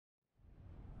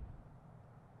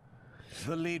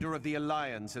The leader of the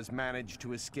Alliance has managed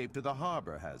to escape to the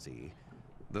harbor, has he?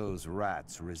 Those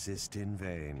rats resist in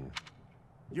vain.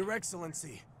 Your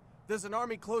Excellency, there's an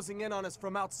army closing in on us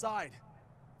from outside.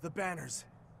 The banners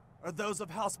are those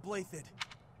of House Blathid.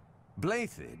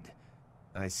 Blathid?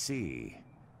 I see.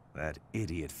 That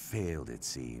idiot failed, it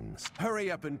seems. Hurry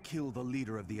up and kill the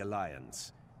leader of the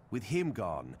Alliance. With him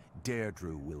gone,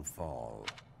 Deirdre will fall.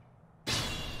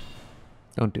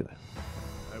 Don't do that.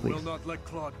 I Please. will not let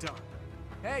Claude down.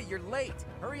 Hey, you're late.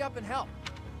 Hurry up and help.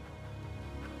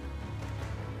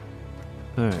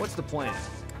 Alright. What's the plan?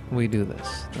 We do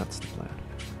this. That's the plan.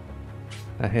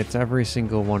 That hits every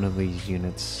single one of these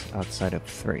units outside of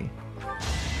 3.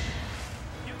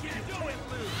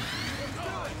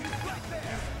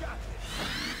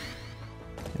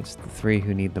 It's the 3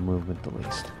 who need the movement the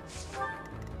least.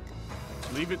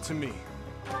 Leave it to me.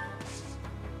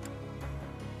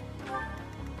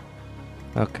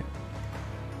 Okay.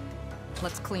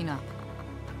 Let's clean up.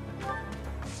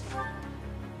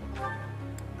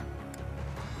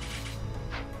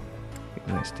 Be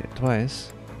nice to hit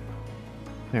twice.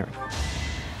 There we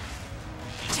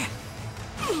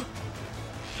go.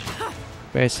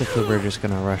 Basically, we're just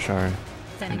gonna rush our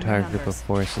entire group of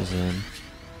forces in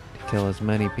to kill as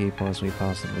many people as we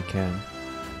possibly can,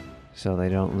 so they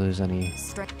don't lose any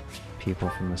people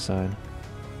from the side.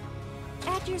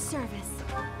 At your service.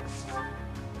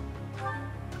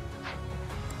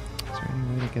 Is there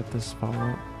any way to get this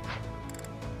far up?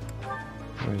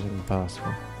 Or is it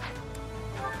impossible?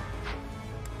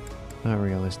 Not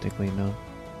realistically, no.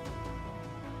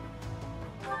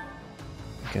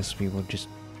 I guess we will just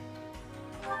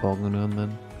Bolganon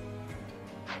then.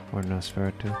 Or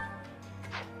Nosferatu.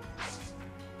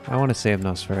 I want to save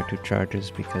Nosferatu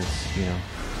charges because, you know.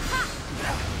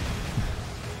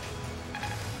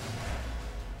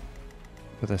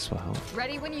 But this will help.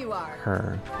 Ready when you are.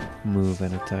 Her move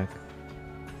and attack.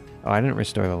 Oh, I didn't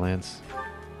restore the lance.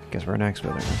 Guess we're an axe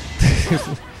wielder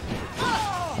now.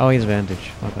 Oh, he's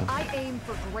advantage. Okay. I aim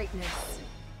for greatness.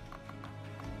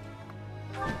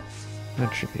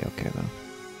 That should be okay though.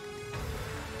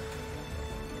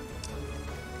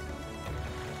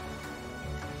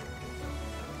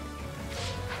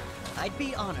 I'd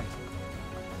be honored.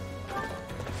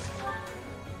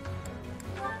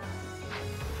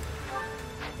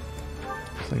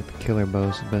 Looks like the killer bow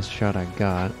is the best shot I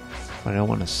got, but I don't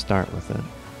want to start with it.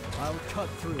 I'll cut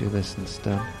through. Do this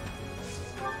instead.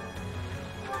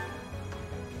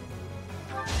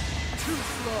 Too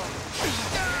slow.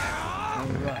 All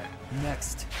right,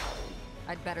 next.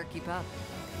 I'd better keep up.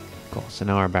 Cool, so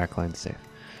now our backline's safe.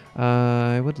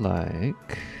 I would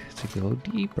like to go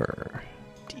deeper.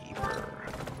 Deeper.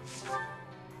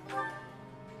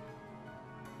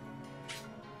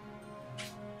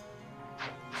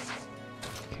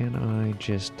 Can I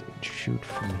just shoot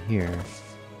from here?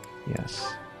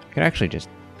 Yes. I could actually just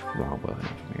longbow him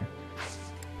from here.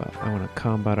 But I want to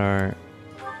combat our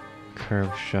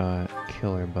curved shot,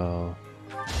 killer bow.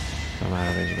 So I'm out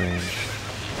of his range.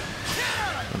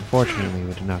 Unfortunately,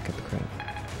 we did not get the crit.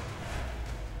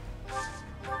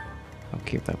 I'll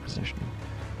keep that positioning.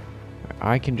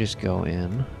 I can just go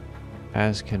in,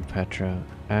 as can Petra,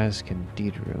 as can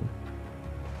Deirdre.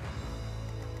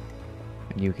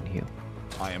 And you can heal.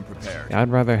 I am prepared. Yeah, I'd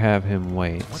rather have him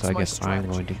wait, What's so I my guess I'm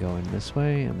going strategy? to go in this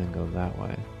way and then go that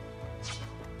way. So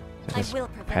I guess will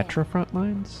prevail. Petra front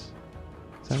lines?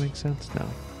 Does that make sense? No.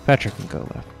 Petra can go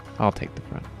left. I'll take the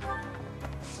front.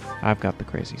 I've got the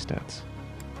crazy stats.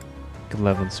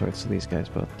 11 swords, so these guys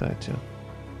both die too.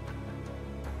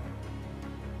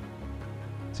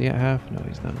 Is he at half? No,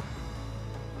 he's not.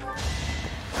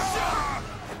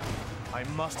 I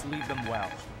must lead them well.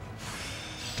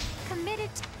 Committed.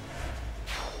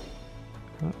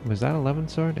 What, was that 11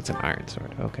 sword? It's an iron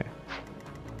sword. Okay.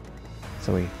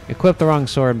 So we equipped the wrong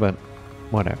sword, but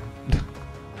whatever.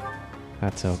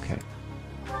 That's okay.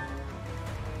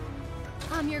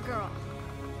 I'm your girl.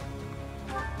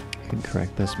 I can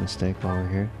correct this mistake while we're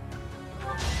here.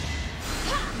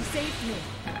 You saved me.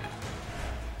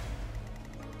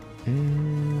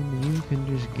 And you can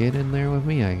just get in there with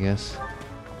me, I guess.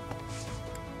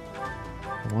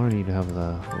 I wanted you to have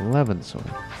the 11 sword.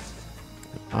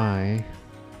 And I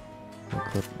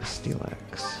equip the steel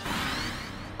axe.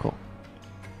 Cool.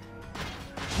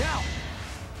 Now.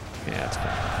 Yeah, that's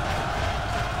good.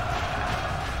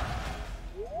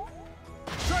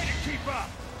 Try to keep up.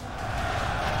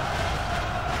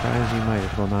 Try as you might,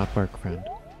 it will not work, friend.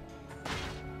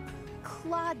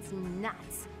 Claude's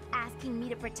nuts. Asking me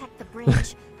to protect the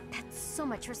bridge. That's so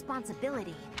much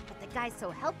responsibility. But the guy's so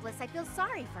helpless, I feel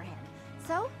sorry for him.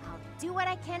 So, I'll do what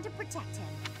I can to protect him.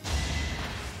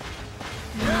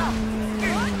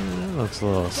 Looks a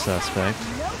little suspect.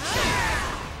 Nope.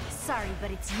 Sorry, but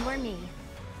it's you or me.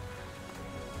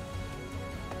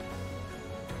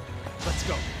 Let's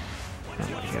go. Oh my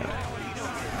god.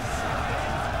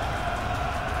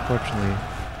 Fortunately,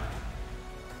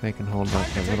 they can hold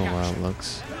back a little while, it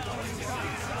looks.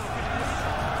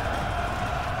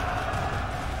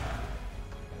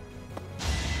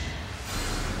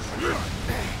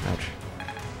 Ouch.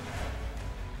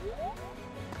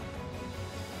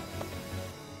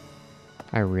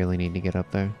 I really need to get up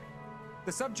there.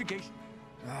 The subjugation.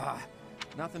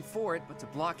 Nothing for it but to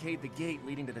blockade the gate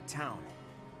leading to the town.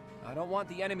 I don't want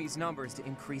the enemy's numbers to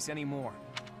increase anymore.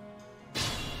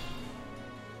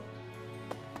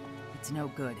 It's no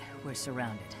good. We're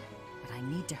surrounded. But I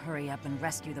need to hurry up and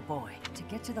rescue the boy. To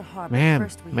get to the harbor, Man,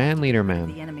 first we man have to leader, get rid of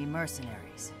man. the enemy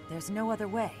mercenaries. There's no other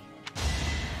way.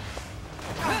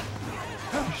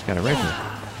 She's got a rifle.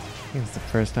 I think it's the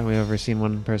first time we've ever seen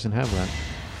one person have that.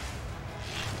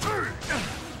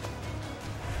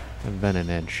 And then an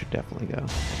edge should definitely go.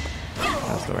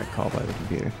 That's the right call by the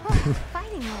computer. Oh,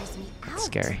 fighting wears me out. It's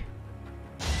scary.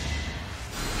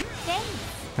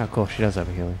 Thanks. Oh, cool. She does have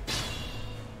a healer.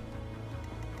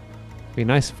 Be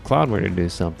nice if Cloud were to do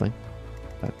something,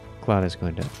 but Cloud is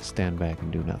going to stand back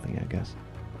and do nothing, I guess.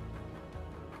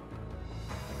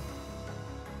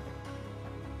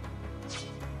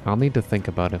 I'll need to think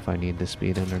about if I need to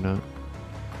speed in or not. I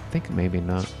think maybe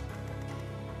not.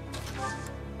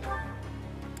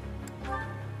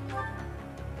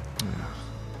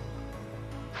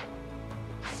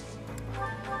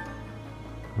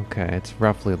 Okay, it's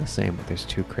roughly the same, but there's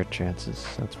 2 crit chances,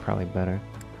 so it's probably better.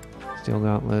 Steel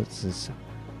Gauntlets is...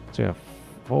 So we have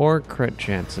 4 crit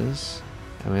chances,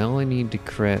 and we only need to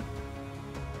crit...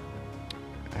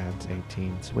 Adds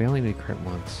 18, so we only need to crit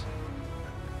once.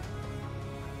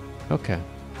 Okay.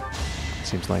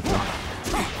 Seems likely.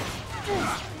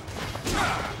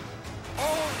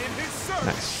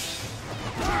 Nice.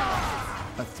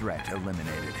 A threat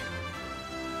eliminated.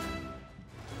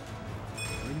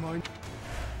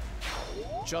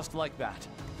 Just like that.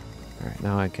 Alright,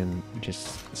 now I can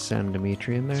just send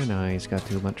Dimitri in there. Now he's got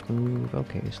too much move.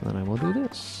 Okay, so then I will do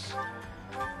this.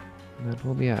 And that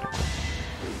will be adequate.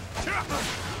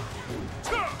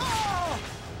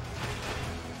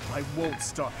 I won't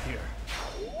stop here.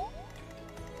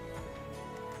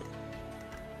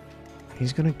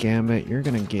 He's gonna gambit. You're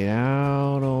gonna get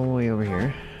out all the way over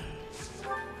here.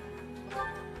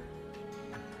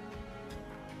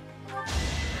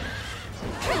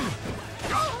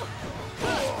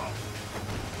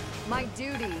 My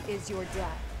duty is your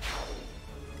death.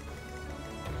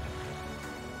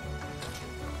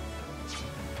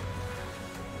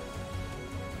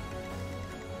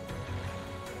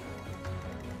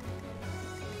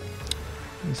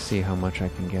 Let's see how much I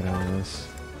can get out of this.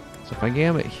 So if I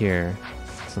gambit here,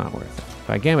 it's not worth it. If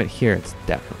I gambit here, it's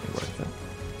definitely worth it.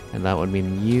 And that would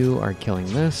mean you are killing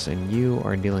this, and you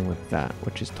are dealing with that,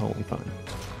 which is totally fine.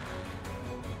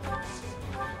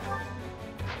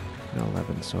 No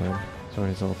 11 sword.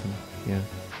 Sword is ultimate. Yeah.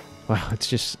 Wow, it's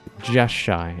just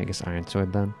shy. I guess Iron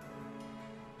Sword then.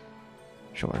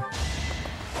 Sure.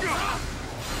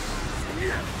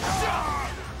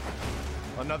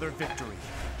 Another victory.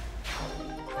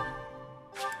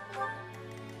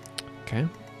 Okay.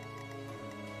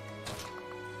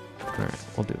 Alright,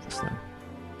 we'll do this then.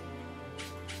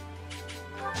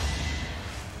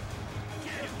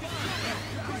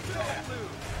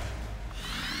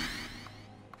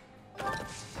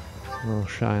 A little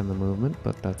shy on the movement,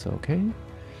 but that's okay. And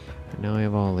now I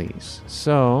have all these.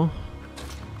 So,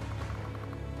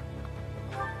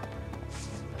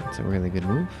 that's a really good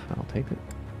move. I'll take it.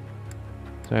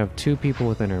 So I have 2 people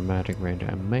within her magic range.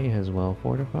 I may as well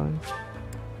fortify.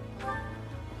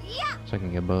 Yeah. So I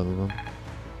can get both of them.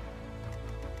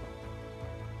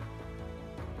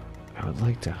 I would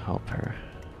like to help her.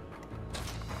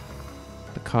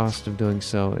 The cost of doing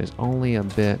so is only a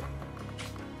bit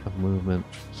of movement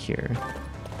here.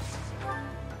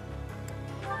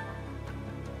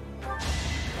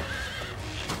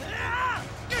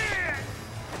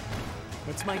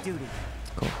 It's my duty.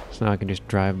 Cool. So now I can just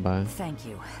drive by. Thank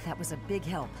you. That was a big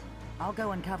help. I'll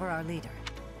go and cover our leader.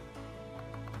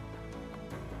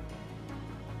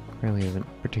 Apparently isn't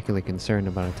particularly concerned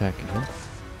about attacking him.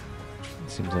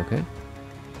 Seems okay.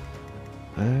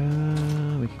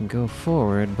 We can go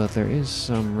forward, but there is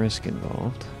some risk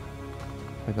involved.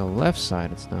 If I go left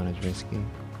side, it's not as risky.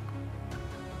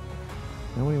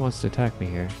 Nobody wants to attack me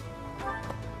here.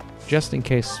 Just in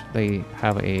case they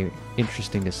have a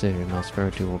interesting decision,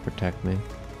 Nosferatu will protect me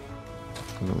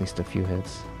from at least a few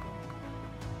hits.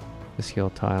 This heal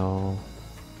tile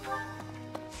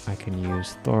I can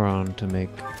use Thoron to make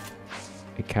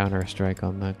a counter strike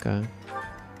on that guy.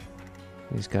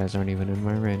 These guys aren't even in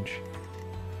my range.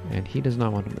 And he does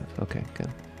not want to move. Okay, good.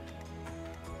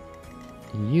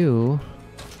 You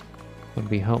would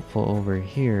be helpful over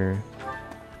here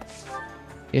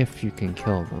if you can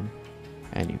kill them.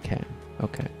 And you can.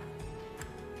 Okay.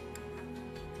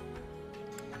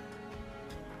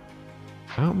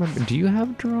 I don't remember. Do you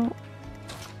have draw?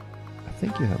 I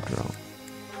think you have draw.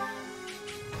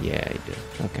 Yeah, you do.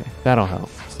 Okay, that'll help.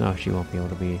 So now she won't be able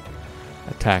to be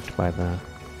attacked by the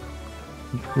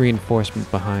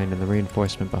reinforcement behind, and the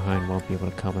reinforcement behind won't be able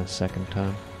to come a second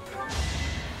time.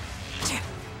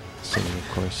 Assuming, of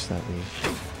course, that we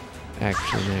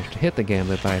actually managed to hit the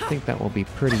Gambit, but I think that will be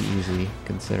pretty easy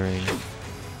considering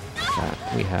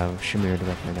that we have Shamir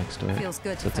directly next to it. Feels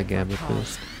good So to it's a fight for a Gambit cause.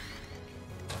 boost.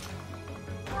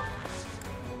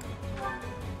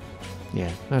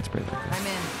 Yeah, that's pretty good. I'm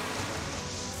in.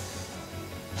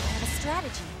 I have a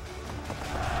strategy.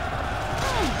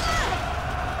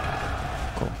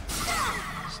 Cool.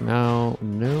 So now,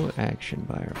 no action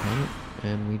by our opponent,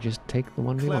 and we just take the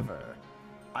 1v1. Clever.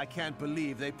 I can't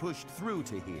believe they pushed through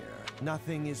to here.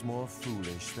 Nothing is more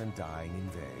foolish than dying in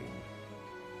vain.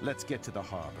 Let's get to the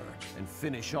harbor and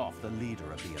finish off the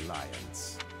leader of the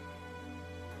Alliance.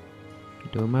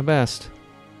 Doing my best.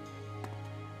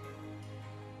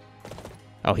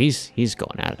 Oh, he's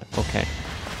going at it. Okay.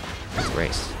 Let's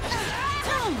race.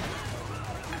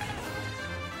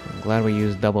 I'm glad we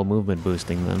used double movement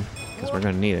boosting then, because we're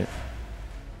gonna need it.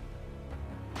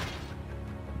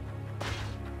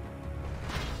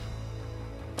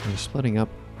 We're splitting up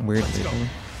weirdly.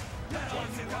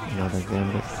 Another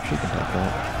Gambit. She can take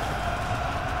that.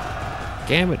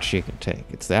 Gambit she can take.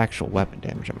 It's the actual weapon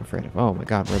damage I'm afraid of. Oh my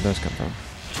god, where'd those come from?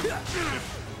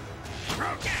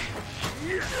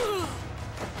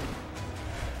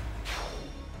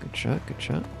 Good shot, good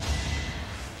shot.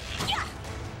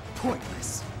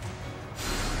 Pointless.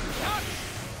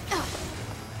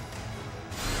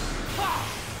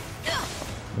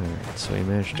 Alright, so we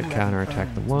managed to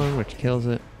counterattack the one, which kills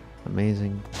it.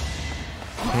 Amazing.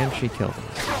 Can she kill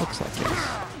this? Looks like yes.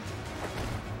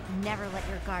 Never let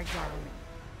your guard down.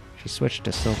 She switched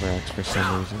to Silver Axe for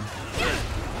some reason.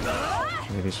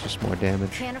 Maybe it's just more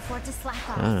damage. Can't afford to slack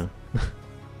I off. don't know.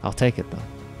 I'll take it though.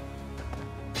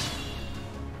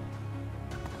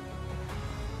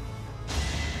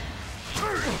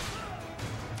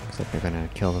 Looks like they're gonna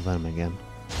kill the Venom again.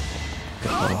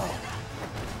 Good play.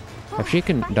 If she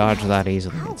can dodge that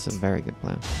easily, it's a very good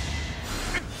plan.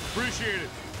 Appreciate it.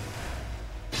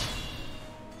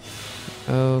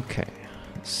 Okay,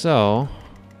 so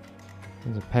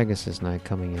there's a Pegasus Knight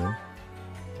coming in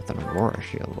with an Aurora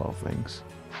Shield of all things.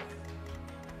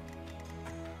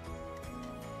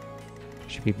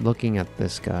 Should be looking at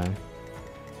this guy.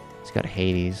 He's got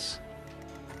Hades.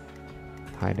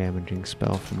 High damaging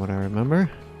spell from what I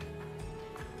remember.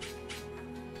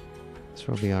 This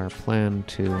will be our plan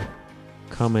to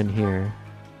come in here.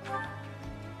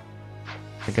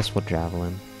 I guess we'll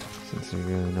Javelin, since there's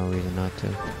really no reason not to.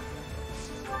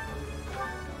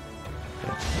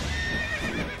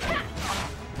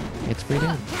 It's free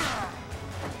damage.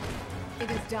 It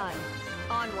is done.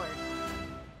 Onward.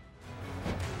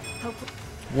 Hopefully.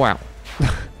 Wow.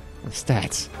 The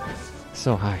stats.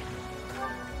 So high.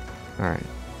 Alright.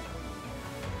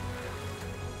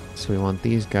 So we want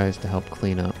these guys to help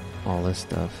clean up all this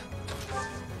stuff.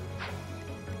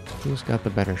 Who's got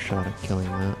the better shot at killing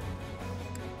that?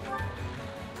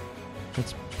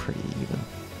 That's pretty even.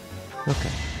 Okay.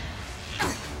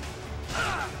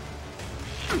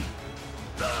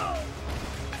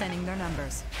 Thinning their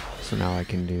numbers. So now I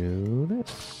can do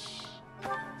this.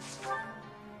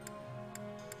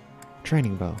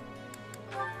 Training bow.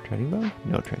 Training bow?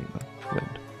 No training bow.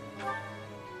 Wind.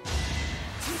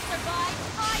 To survive,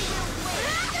 I will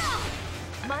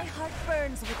win! My heart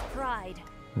burns with pride.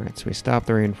 Alright, so we stop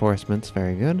the reinforcements.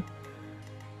 Very good.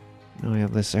 Now we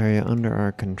have this area under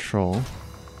our control.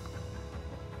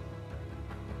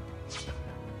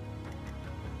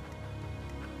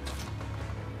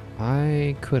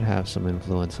 I could have some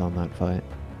influence on that fight.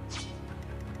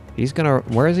 He's gonna...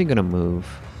 Where is he gonna move?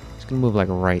 He's gonna move like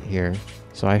right here.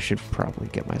 So I should probably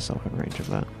get myself in range of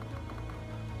that.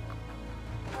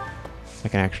 I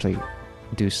can actually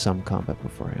do some combat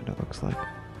beforehand, it looks like.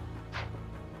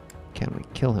 Can we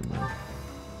kill him though?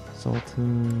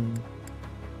 Sultan...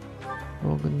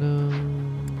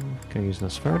 Bolganum... Can I use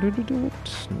Nosferatu to do it?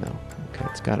 No. Okay,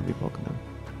 it's gotta be Bolganum.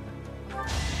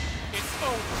 It's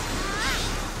over.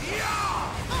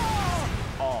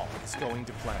 All is going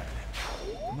to plan.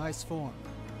 Nice form.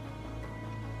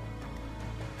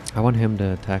 I want him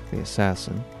to attack the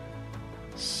assassin.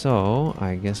 So,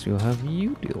 I guess we'll have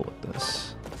you deal with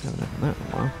this. Haven't done that in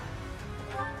a while.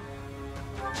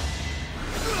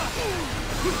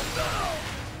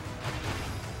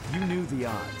 You knew the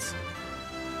odds.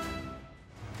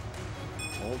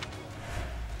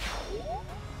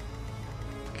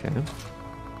 Okay.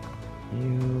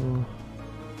 You...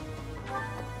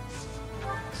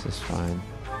 This is fine.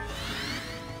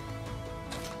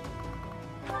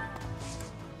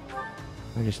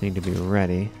 I just need to be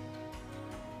ready.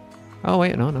 Oh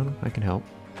wait, no, I can help.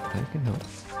 I can help.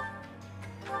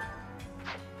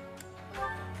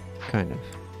 Kind of.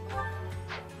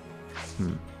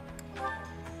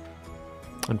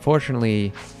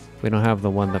 Unfortunately, we don't have the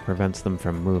one that prevents them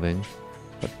from moving,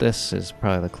 but this is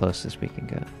probably the closest we can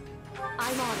get.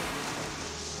 I'm on it.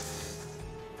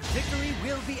 Victory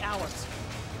will be ours.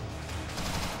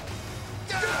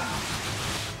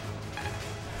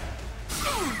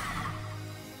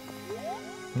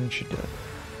 That should do it.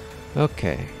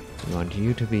 Okay, we want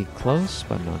you to be close,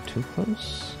 but not too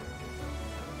close.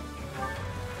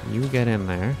 You get in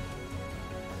there.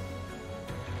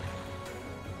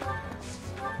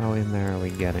 How in there are we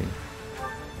getting?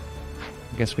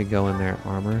 I guess we go in there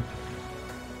armor.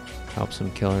 Helps him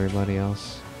kill everybody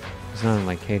else. He's not in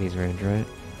like Hades' range, right?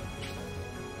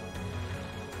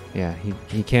 Yeah,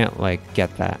 he can't like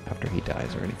get that after he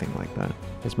dies or anything like that.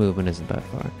 His movement isn't that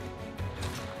far.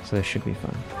 So this should be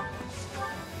fun.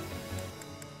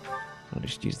 I'll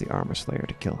just use the armor slayer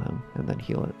to kill him and then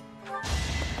heal it.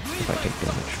 If I take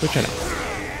damage, which I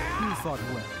don't. You fought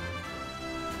well.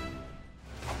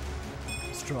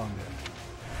 Stronger.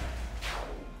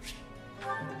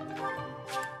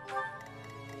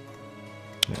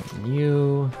 And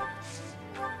you...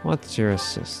 What's your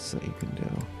assists that you can do?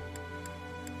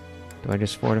 Do I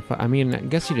just fortify? I mean, I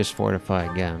guess you just fortify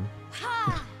again.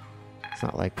 It's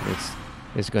not like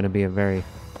it's going to be a very...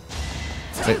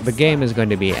 The game is going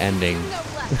to be ending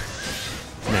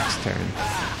next turn.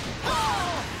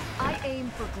 I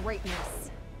aim for greatness.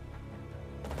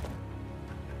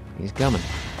 He's coming.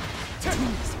 I'll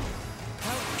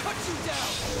cut you down.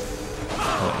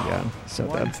 Oh my god, so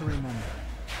One dead. to remember.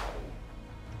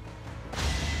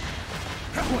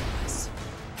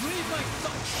 Leave my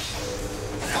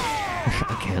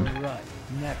Again. Right.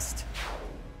 Next.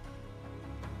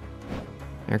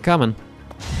 They're coming.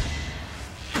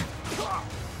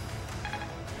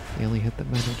 The only hit that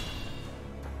mattered.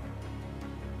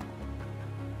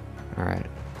 Alright.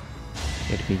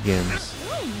 It begins.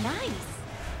 Ooh, nice.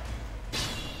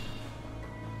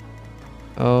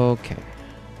 Okay.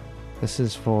 This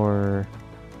is for...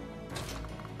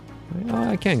 Oh,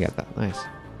 I can get that. Nice.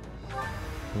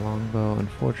 Longbow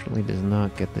unfortunately does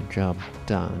not get the job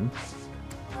done.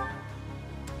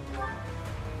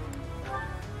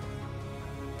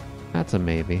 That's a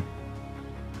maybe.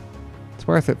 It's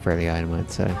worth it for the item,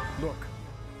 I'd say. Look,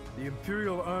 the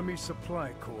Imperial Army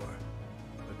Supply Corps.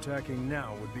 Attacking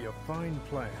now would be a fine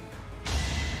plan.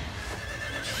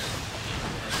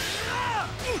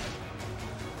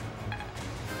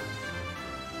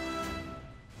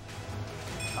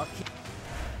 I'll keep.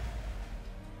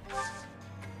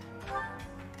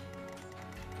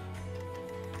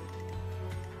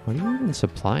 What are you even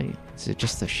supplying? Is it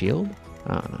just the shield?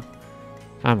 I don't know.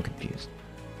 I'm confused.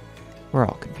 We're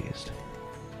all confused.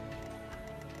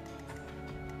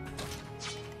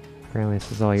 Apparently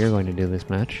this is all you're going to do this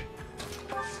match.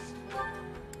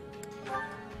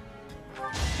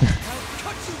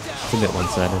 It's a bit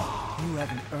one-sided. You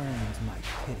haven't earned my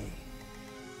pity.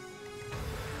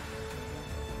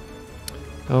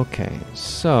 Okay,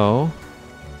 so...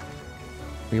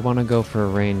 we want to go for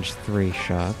range 3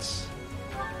 shots.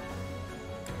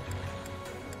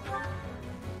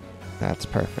 That's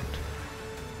perfect.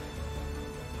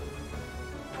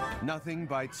 Nothing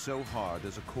bites so hard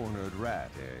as a cornered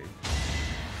rat, eh?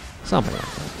 Something like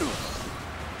that.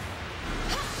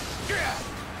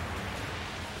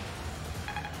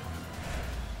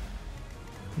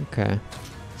 Okay.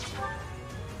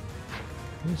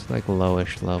 It's like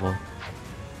lowish level.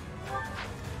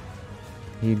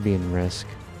 He'd be in risk.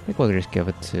 I think we'll just give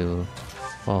it to...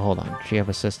 Well, hold on. Does she have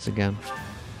assists again?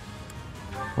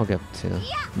 We'll give it to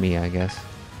me, I guess.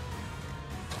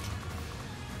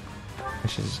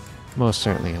 Which is most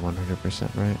certainly a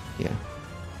 100%, right? Yeah.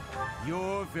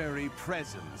 Your very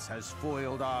presence has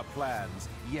foiled our plans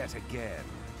yet again.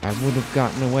 I would have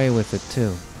gotten away with it,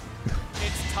 too.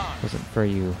 It's time. Wasn't for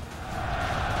you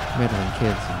meddling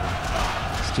kids and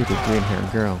the stupid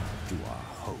green-haired girl. Do our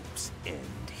hopes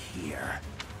end here?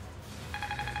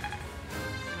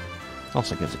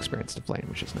 Also gives experience to Flame,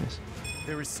 which is nice.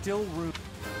 There is still room.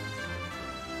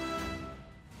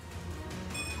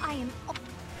 I am...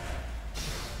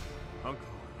 Uncle,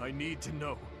 I need to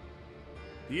know.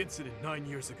 The incident 9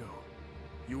 years ago.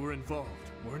 You were involved,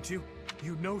 weren't you?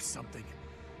 You know something.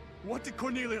 What did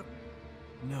Cornelia...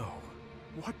 No.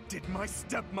 What did my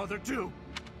stepmother do?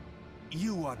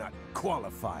 You are not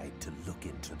qualified to look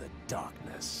into the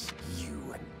darkness.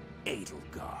 You and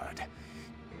Edelgard.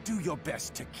 Do your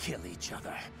best to kill each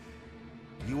other.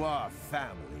 You are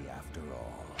family after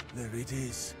all. There it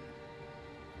is.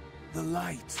 The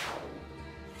light.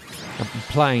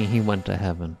 Implying he went to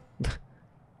heaven.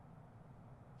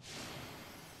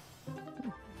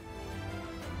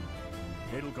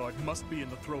 Edelgard must be in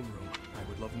the throne room. I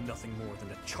would love nothing more than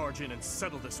to charge in and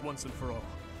settle this once and for all.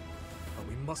 But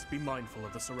we must be mindful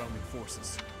of the surrounding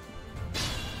forces.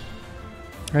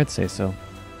 I'd say so.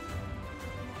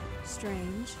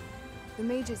 Strange. The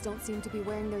mages don't seem to be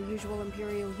wearing their usual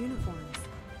Imperial uniforms.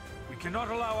 We cannot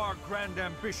allow our grand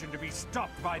ambition to be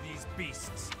stopped by these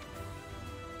beasts.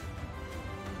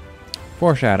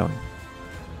 Foreshadowing.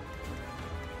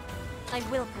 I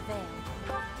will prevail.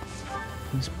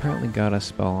 He's apparently got a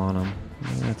spell on him.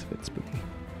 Yeah, that's a bit spooky.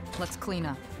 Let's clean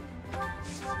up.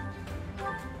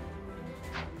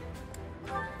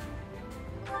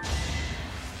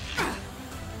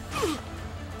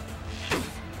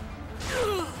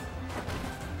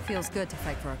 Feels good to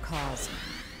fight for a cause.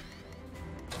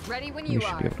 Ready when We you should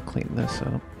are. be able to clean this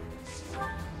up.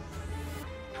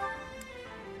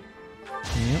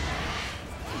 Yep.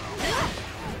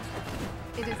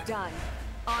 It is done.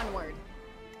 Onward.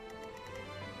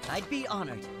 I'd be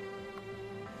honored.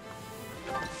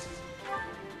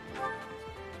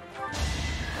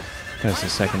 That's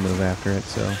his second move after it,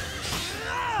 so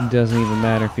it doesn't even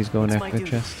matter if he's going What's my after the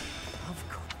duty? chest. Of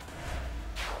course.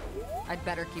 I'd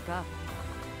better keep up.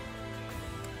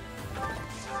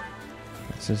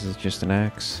 This is just an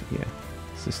axe. Yeah.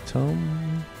 This is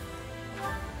tome.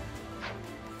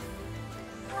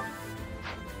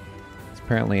 It's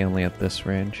apparently only at this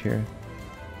range here.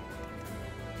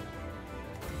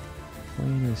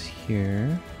 Plane is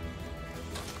here.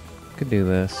 Could do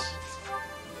this.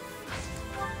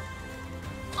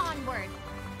 Onward.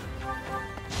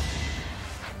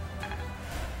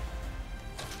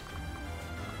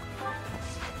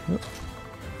 Oop.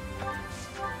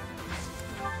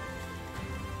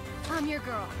 I'm your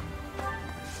girl.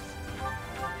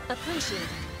 Appreciate it.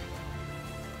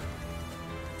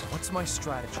 What's my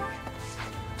strategy?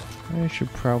 I should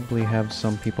probably have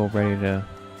some people ready to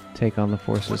take on the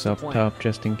forces What's the up plan? top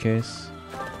just in case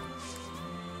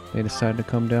they decide to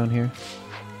come down here.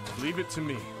 Leave it to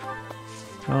me.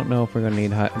 I don't know if we're going to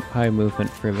need high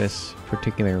movement for this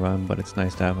particular run, but it's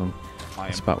nice to have them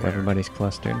a spot where everybody's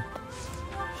clustered.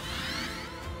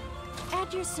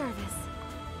 At your service.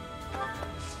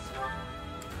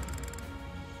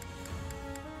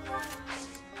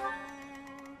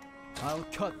 I'll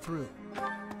cut through.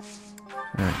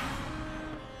 Alright.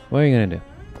 What are you going to do?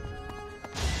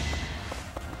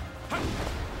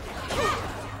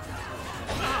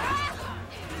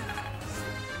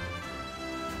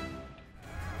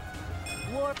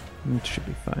 It should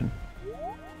be fine.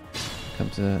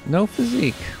 Comes a no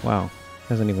physique. Wow,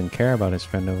 doesn't even care about his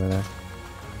friend over there.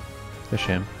 It's a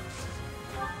shame.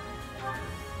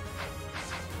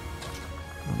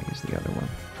 Let me use the other one.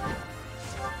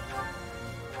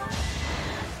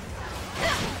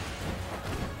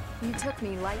 You took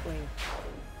me lightly.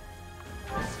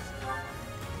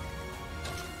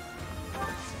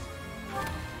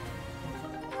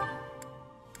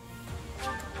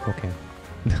 Okay.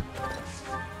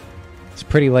 It's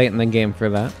pretty late in the game for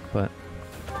that, but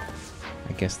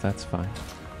I guess that's fine.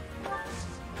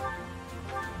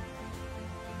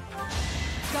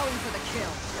 Going for the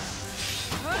kill.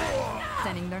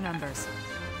 Thinning their numbers.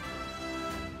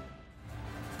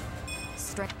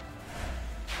 Strike.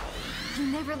 You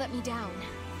never let me down.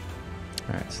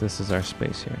 Alright, so this is our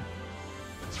space here.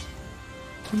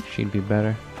 I think she'd be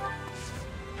better.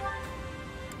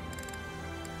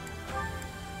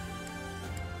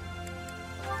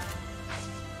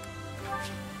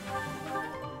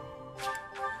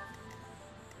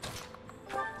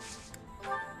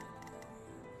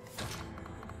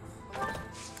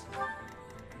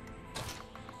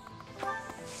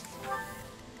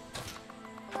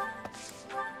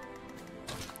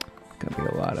 Gonna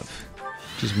be a lot of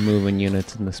just moving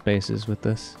units in the spaces with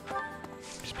this.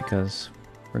 Just because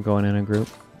we're going in a group.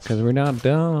 Because we're not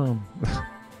dumb. Let's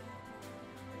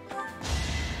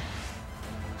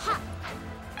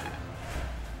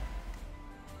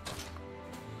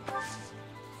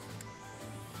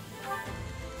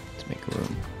make a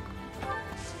room.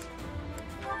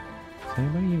 Does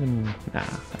anybody even... Nah,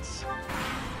 that's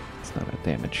not our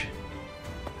damage.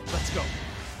 go.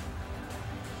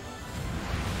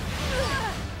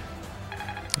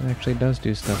 It actually does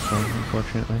do stuff for him,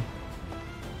 unfortunately.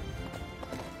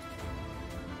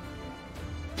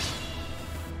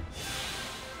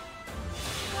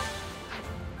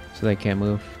 So they can't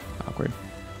move. Awkward.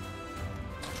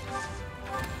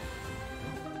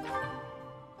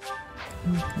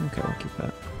 Okay, we'll keep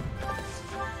that.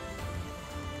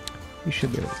 You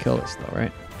should be able to kill this though,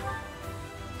 right?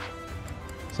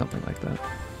 Something like that.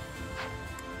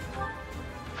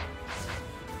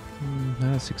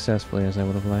 Not as successfully as I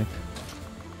would have liked.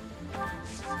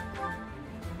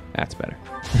 That's better.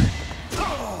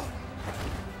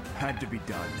 Had to be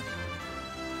done.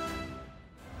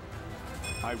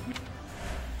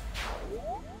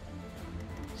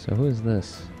 So who is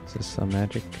this? Is this some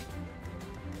magic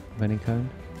of any kind?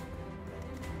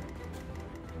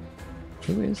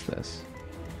 Who is this?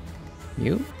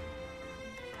 You?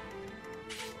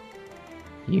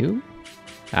 You?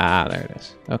 Ah, there it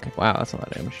is. Okay, wow, that's a lot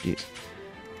of damage. Jeez.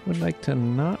 Would like to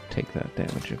not take that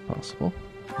damage if possible.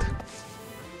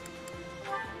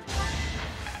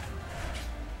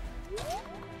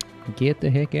 Get the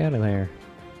heck out of there.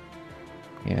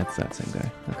 Yeah, it's that same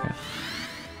guy. Okay.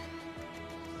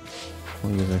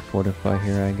 We'll use our fortify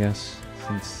here, I guess,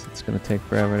 since it's gonna take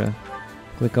forever to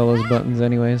click all those buttons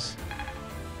anyways.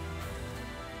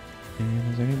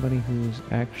 And is there anybody who's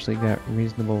actually got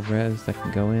reasonable res that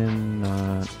can go in?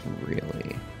 Not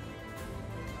really.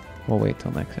 We'll wait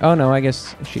till next. Oh no, I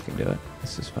guess she can do it.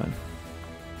 This is fine.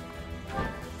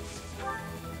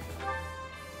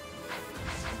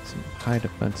 Some high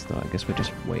defense though. I guess we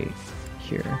just wait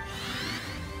here.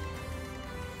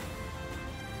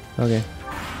 Okay.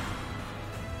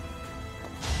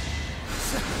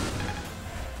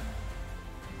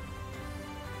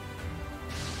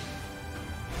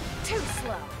 Too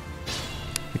slow.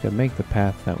 If we could make the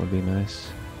path, that would be nice.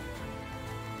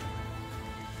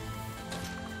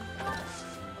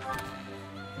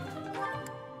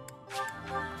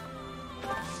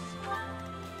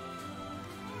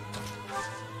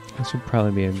 This would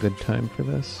probably be a good time for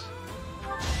this.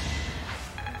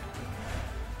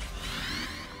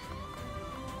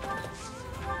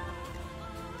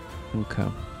 Okay.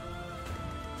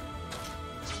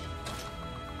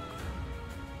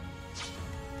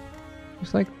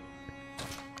 Looks like,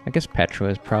 I guess Petra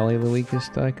is probably the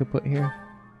weakest I could put here.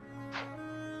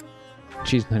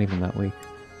 She's not even that weak.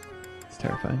 It's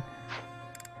terrifying.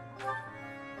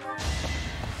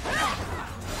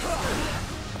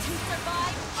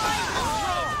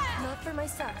 Not for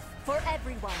myself, for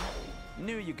everyone.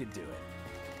 Knew you could do it.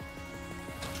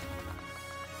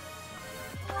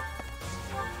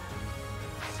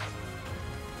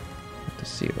 Have to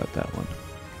see about that one.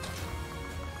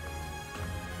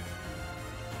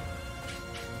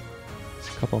 There's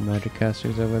a couple magic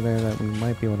casters over there that we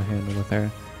might be able to handle with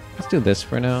her. Let's do this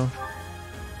for now.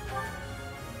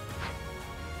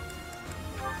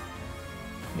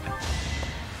 Yeah.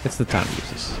 It's the time to use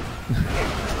this.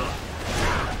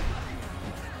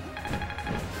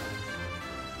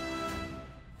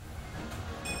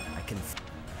 I can.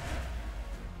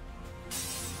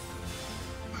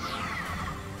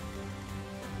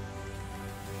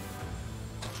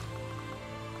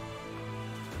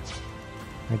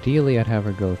 Ideally, I'd have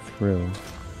her go through.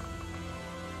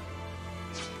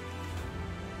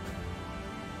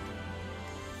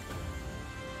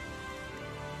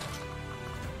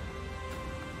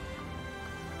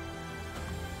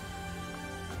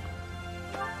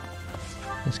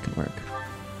 This can work.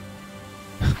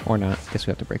 Or not. Guess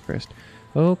we have to break first.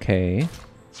 Okay.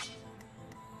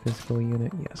 Physical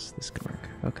unit. Yes, this can work.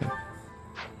 Okay.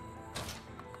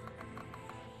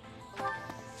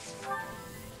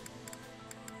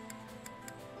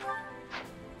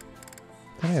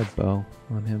 I have bow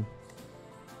on him.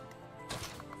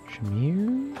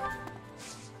 Shamir?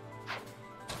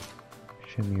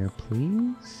 Shamir,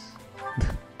 please?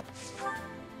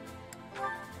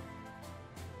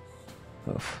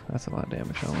 Oof, that's a lot of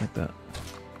damage. I don't like that.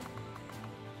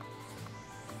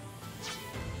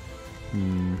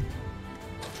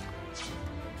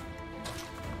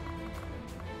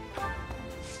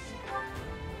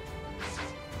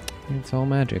 It's all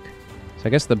magic. So I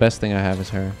guess the best thing I have is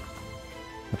her.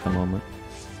 At the moment.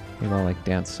 Maybe I'll like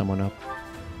dance someone up.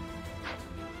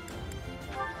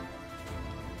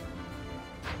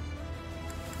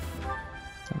 I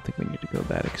don't think we need to go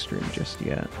that extreme just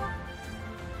yet.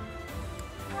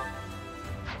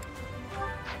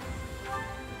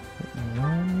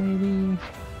 Maybe...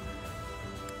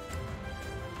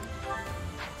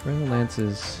 Further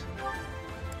Lance's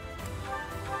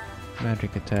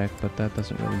magic attack, but that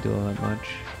doesn't really do all that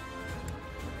much.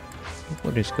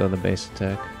 We'll just go the base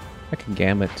attack. I can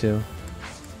gambit too.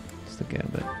 It's the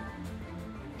gambit.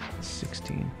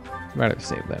 16. I'd rather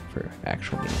save that for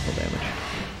actual meaningful damage.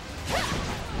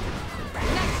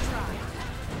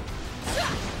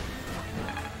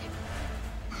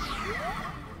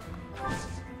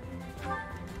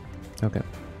 Okay.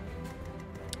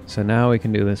 So now we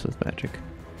can do this with magic.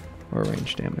 Or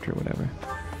range damage or whatever.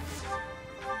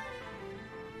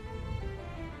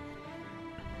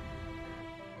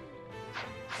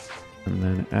 And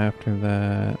then after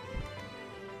that,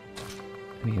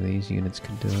 any of these units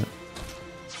can do it.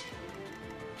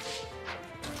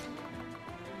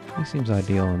 He seems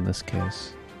ideal in this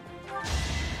case.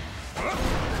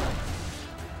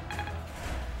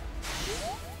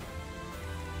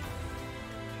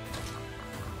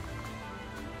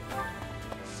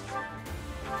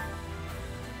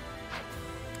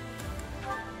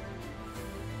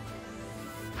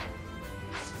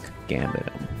 Gambit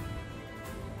him.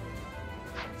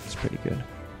 It's pretty good.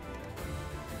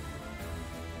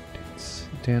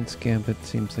 Dance Gambit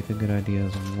seems like a good idea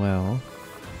as well.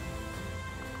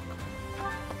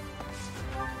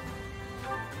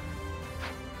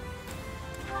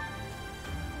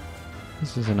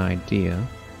 This is an idea.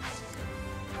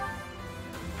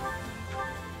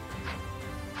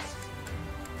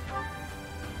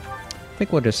 I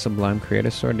think we'll just Sublime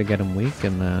Creator Sword to get him weak,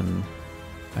 and then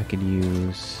I could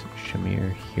use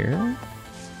Shamir here.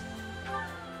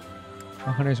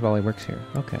 Oh, Hunter's Volley works here.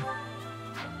 Okay.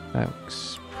 That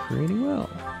works pretty well.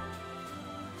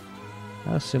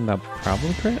 I assume that'll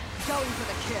probably crit. Going for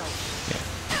the kill. Yeah.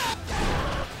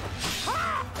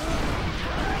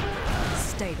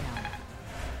 Stay down.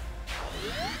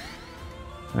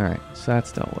 Alright, so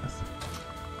that's dealt with.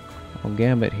 I'll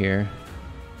Gambit here.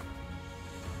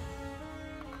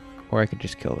 Or I could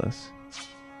just kill this.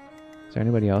 Is there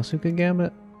anybody else who could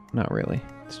Gambit? Not really.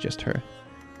 It's just her.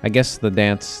 I guess the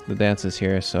dance is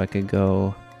here, so I could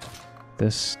go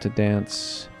this to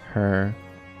dance her.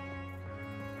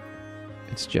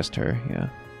 It's just her, yeah.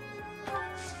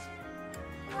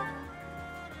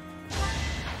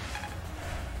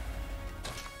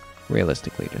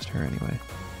 Realistically, just her anyway.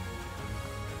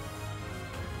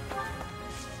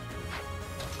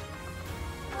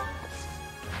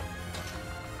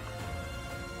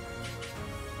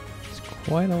 It's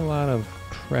quite a lot of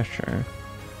pressure.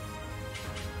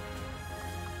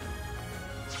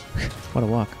 What a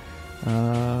walk.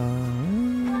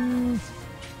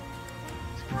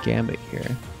 Gambit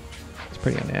here. It's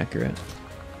pretty inaccurate.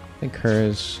 I think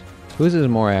hers... Whose is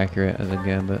more accurate as a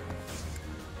Gambit?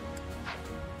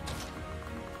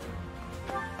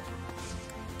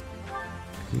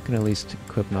 You can at least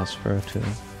equip Nosferatu.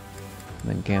 And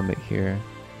then Gambit here.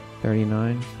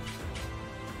 39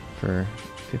 for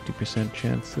 50%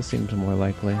 chance. This seems more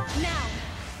likely. Now.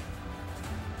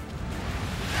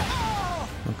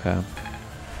 Okay.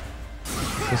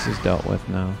 This is dealt with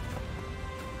now.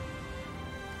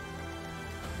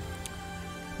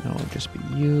 Now it'll just be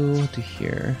you to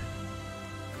here.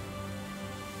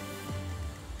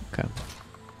 Okay.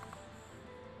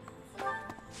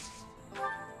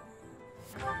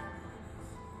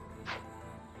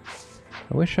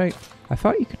 I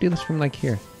thought you could do this from like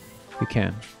here. You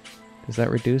can. Does that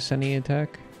reduce any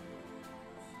attack?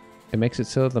 It makes it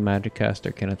so the magic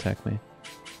caster can attack me.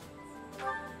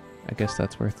 I guess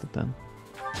that's worth it then.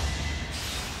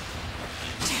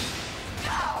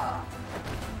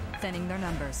 Thinning their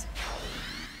numbers.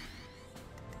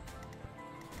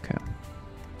 Okay.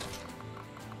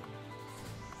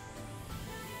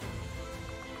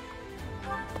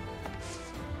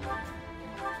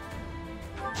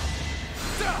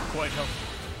 Quite helpful.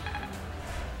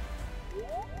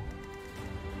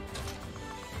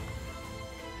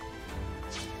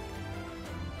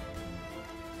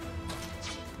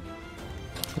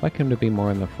 I'd like him to be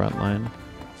more in the front line.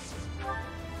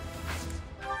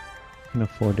 I can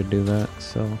afford to do that,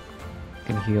 so I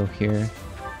can heal here.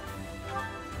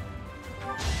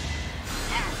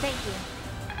 Thank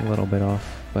you. A little bit off,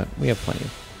 but we have plenty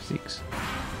of Zeeks.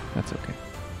 That's okay.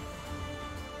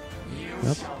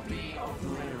 You shall be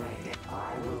obliterated.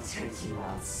 I will take you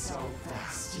out so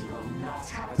fast you will not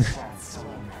have a chance to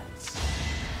lament.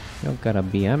 You don't gotta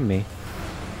BM me.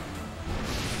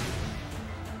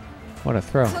 What a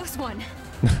throw. Close one.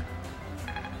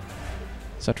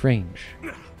 Such range.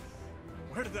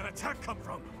 Where did that attack come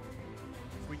from?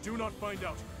 If we do not find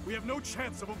out, we have no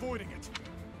chance of avoiding it.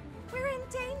 We're in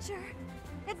danger.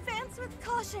 Advance with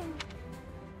caution.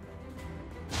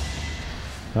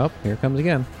 Oh, here it comes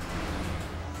again.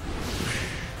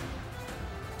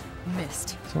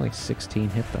 Missed. It's only 16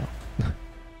 hit though.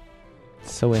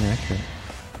 It's so inaccurate.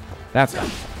 That's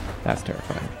That's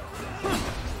terrifying.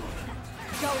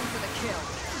 Going for the kill.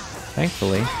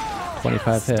 Thankfully,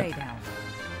 25 Stay hit. down.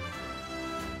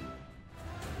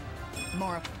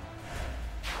 More of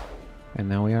And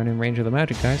now we aren't in range of the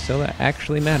magic guy, so that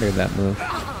actually mattered, that move. You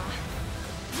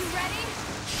ready?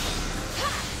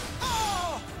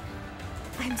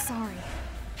 I'm sorry.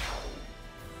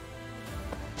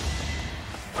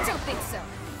 Don't think so.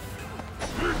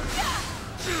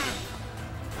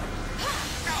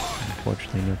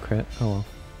 Unfortunately, no crit. Oh well,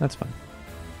 that's fine.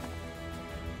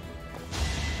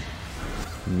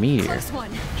 Meteor. Close one.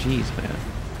 Jeez, man.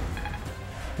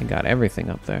 They got everything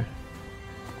up there.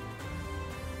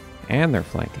 And they're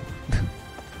flanking.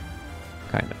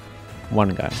 Kind of.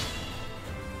 One guy.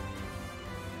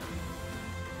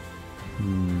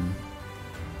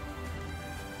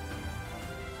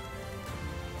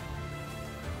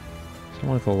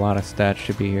 Someone with a lot of stats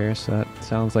should be here, so that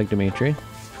sounds like Dimitri.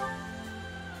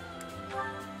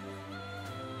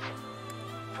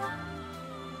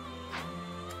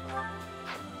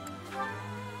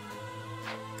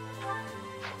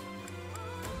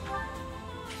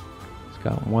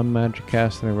 Got one magic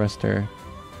cast and the rest are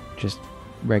just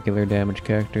regular damage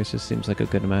characters. This seems like a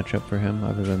good matchup for him,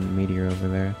 other than the Meteor over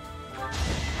there.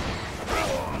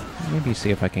 Maybe see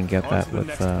if I can get that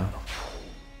with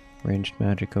ranged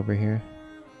magic over here.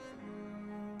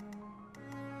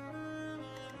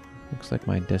 Looks like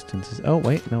my distance is... Oh,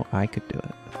 wait, no, I could do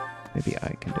it. Maybe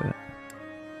I can do it.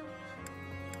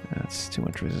 That's too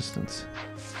much resistance.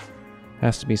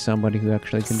 Has to be somebody who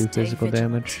actually can do Stay physical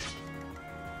vigilant. damage.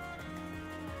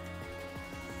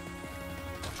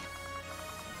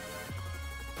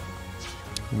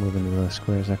 Move into the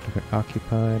squares after they're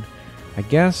occupied. I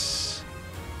guess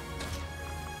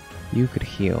you could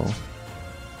heal.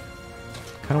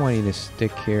 Kind of want you to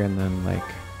stick here and then, like,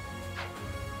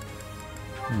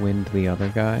 wind the other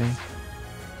guy. It'd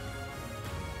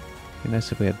be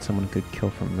nice if we had someone who could kill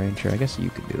from range here. I guess you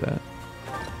could do that.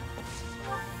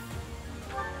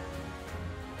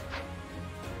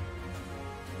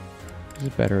 Is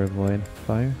it better avoid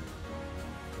fire?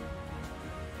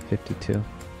 52.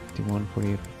 51,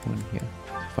 48, 51, yeah,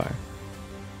 fire.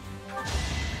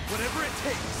 Whatever it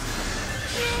takes.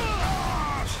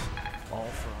 All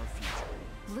for our future.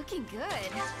 Looking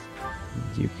good.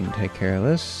 You can take care of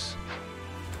this.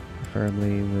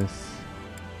 Preferably with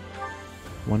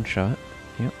one shot.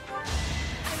 Yep. I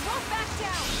won't back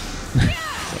down.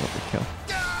 So overkill.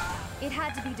 It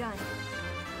had to be done.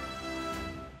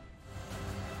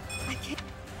 I can't.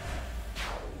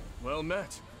 Well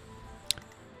met.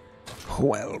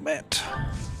 Well met.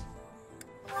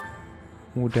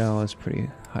 Woodal is pretty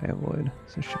high avoid,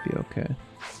 so it should be okay.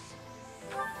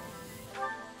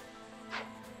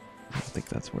 I don't think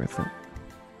that's worth it.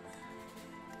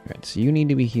 Alright, so you need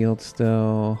to be healed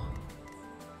still.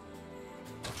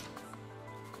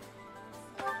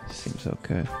 Seems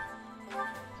okay.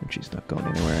 And she's not going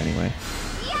anywhere anyway.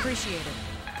 appreciate it.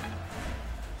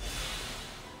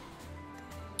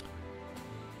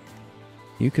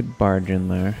 You could barge in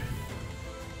there.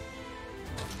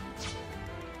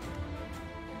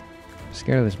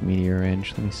 Scared of this meteor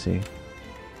range. Let me see.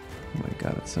 Oh my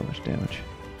god, that's so much damage.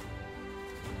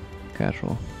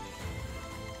 Casual.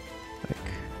 Like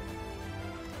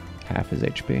half his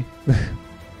HP.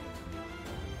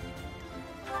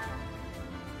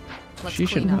 She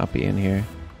should not be in here.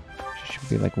 She should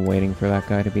be like waiting for that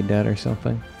guy to be dead or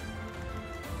something.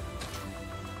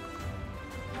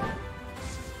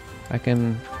 I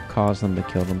can cause them to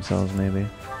kill themselves maybe.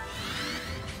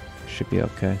 Should be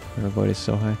okay. Her avoid is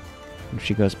so high. If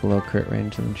she goes below crit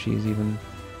range, then she's even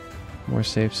more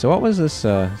safe. So what was this,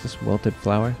 is this wilted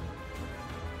flower?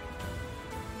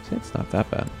 See, it's not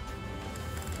that bad.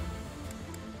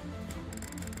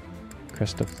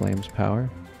 Crest of Flames power.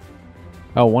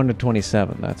 Oh, 1 to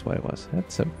 27, that's what it was.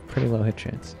 That's a pretty low hit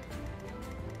chance.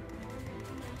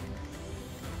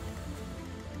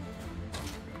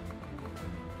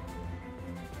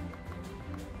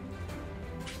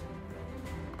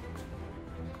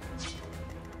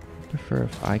 I prefer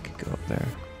if I could go up there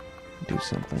and do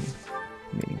something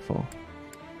meaningful.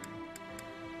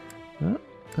 Oh,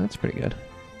 that's pretty good.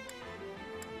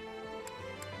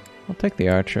 I'll take the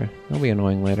archer. That'll be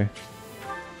annoying later.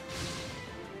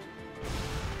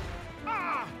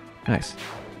 Nice.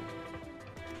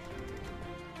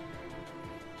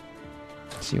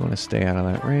 So you want to stay out of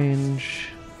that range.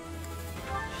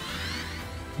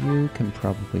 You can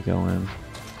probably go in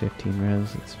 15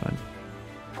 res, it's fine.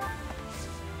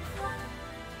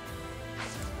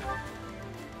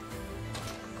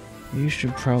 You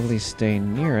should probably stay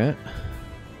near it.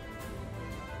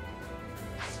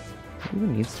 Who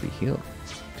even needs to be healed?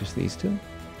 Just these two?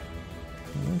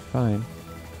 We're fine.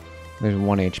 There's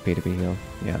 1 HP to be healed.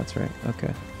 Yeah, that's right.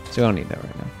 Okay. So we don't need that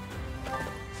right now.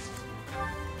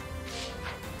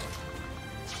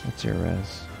 What's your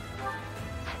res?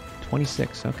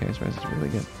 26. Okay, his res is really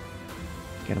good.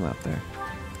 Get him out there.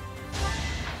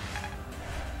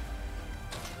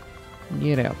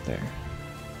 Get out there.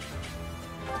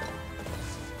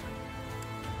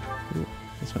 Ooh,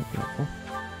 this might be helpful.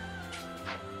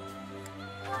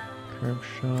 Curve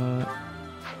shot.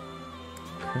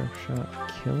 Curve shot.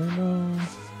 Killer bow.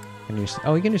 And you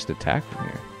oh, you can just attack from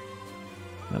here.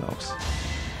 That helps.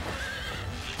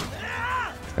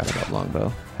 Forgot about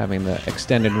longbow. Having the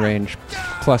extended range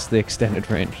plus the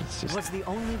extended range. It's just was the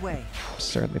only way.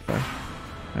 absurdly fun.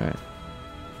 Alright.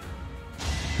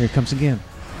 Here it comes again.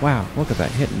 Wow, look at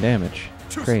that hit and damage.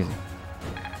 Crazy.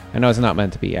 I know it's not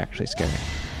meant to be actually scary.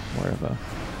 More of a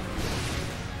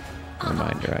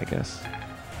reminder, I guess.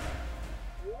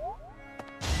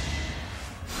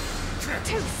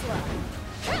 Too slow.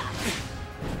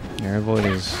 Our void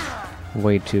is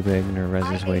way too big and her res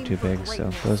is way too big,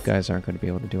 so those guys aren't going to be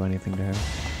able to do anything to her.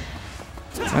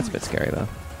 That's a bit scary though.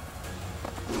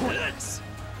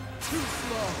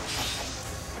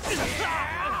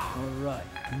 Alright,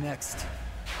 next.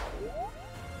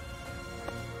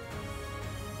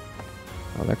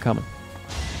 Oh, they're coming.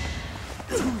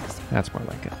 That's more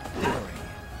like it.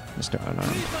 Mr.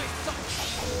 Unarmed.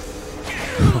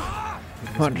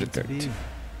 132.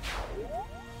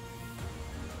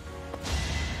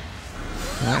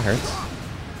 That hurts.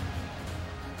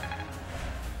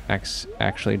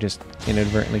 Actually just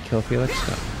inadvertently kill Felix?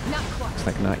 No. Looks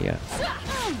like not yet.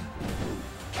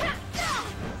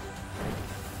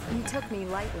 You took me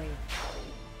lightly.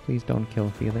 Please don't kill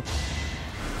Felix.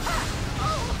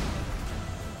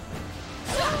 I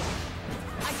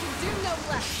can do no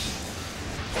less.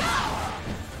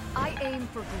 I aim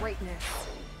for greatness.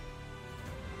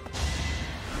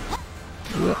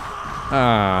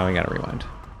 Ah, we gotta rewind.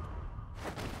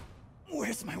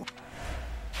 Where's my...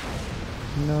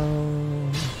 No.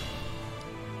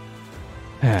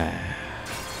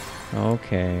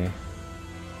 Okay.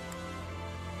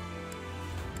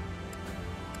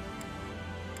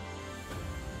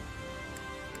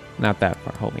 Not that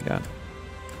far. Hold me down.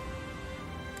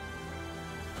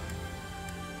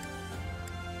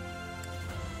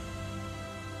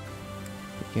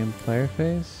 Begin player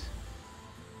phase.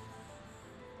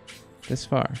 This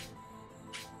far.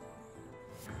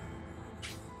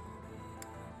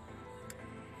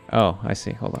 Oh, I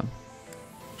see. Hold on.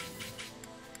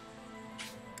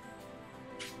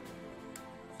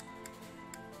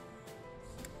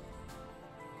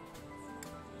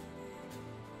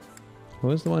 Who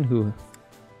was the one who...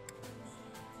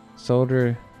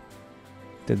 Soldier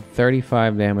did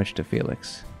 35 damage to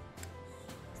Felix.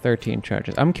 13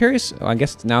 charges. I'm curious, I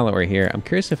guess now that we're here, I'm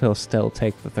curious if he'll still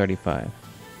take the 35.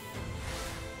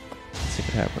 Let's see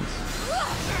what happens.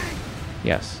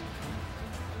 Yes.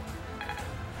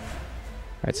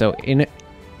 Alright, so in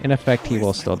effect he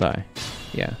will still die.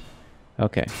 Yeah.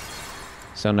 Okay.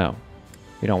 So no.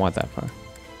 We don't want that far.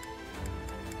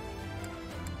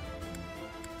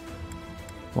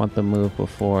 Want the move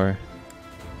before...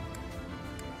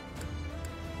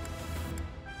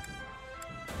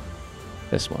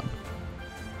 this one.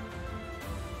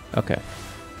 Okay.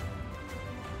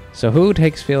 So who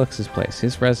takes Felix's place?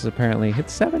 His res is apparently hit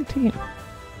 17.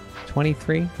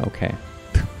 23? Okay.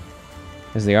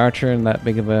 Is the archer in that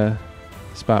big of a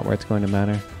spot where it's going to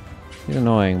matter? He's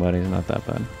annoying, but he's not that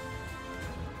bad.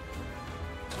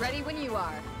 Ready when you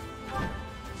are.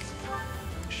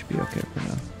 Should be okay for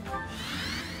now.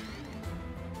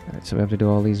 Alright, so we have to do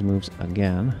all these moves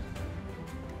again.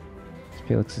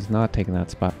 Felix is not taking that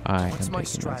spot. I am taking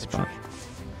that spot.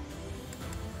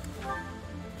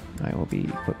 I will be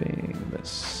equipping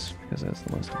this because that's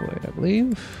the most avoid, I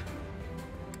believe.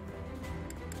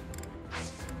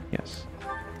 Yes.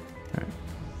 Alright.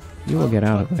 You will get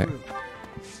out of there.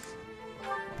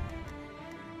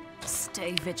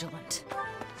 Stay vigilant.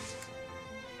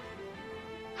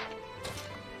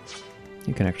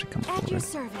 You can actually come At your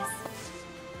forward. service.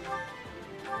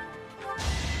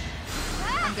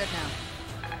 I'm good now.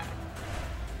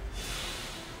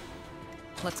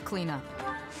 Let's clean up.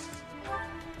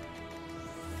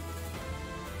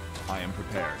 I am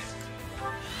prepared.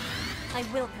 I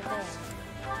will prevail.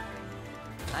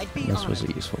 I'd be This was a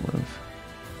honored. useful move.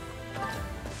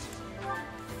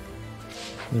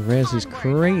 The res is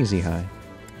crazy high.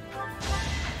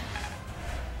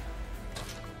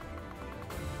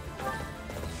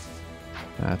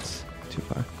 That's too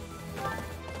far.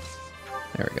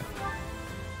 There we go.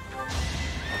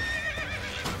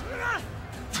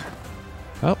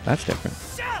 Oh, that's different.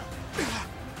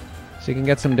 So you can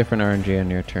get some different RNG on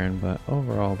your turn, but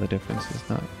overall the difference is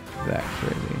not that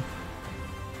crazy.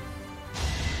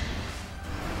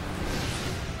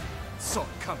 Saw it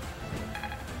coming.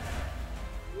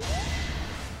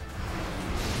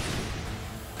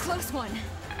 Close one.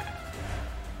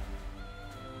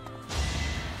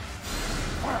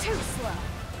 Too slow.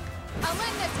 I'll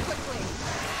end this quickly.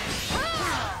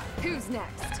 Ah! Who's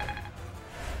next?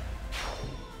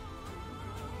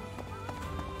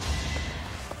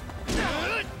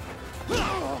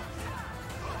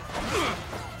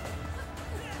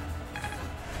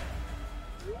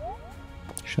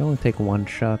 Should only take one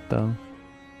shot though,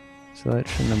 so that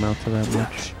shouldn't amount to that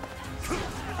much.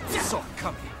 Saw it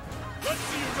coming. Let's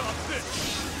see you got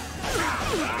this.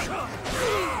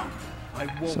 I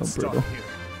won't So stop brutal. here.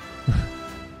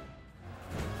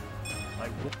 I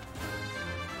won't.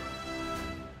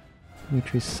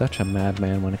 Dimitri's such a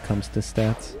madman when it comes to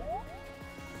stats.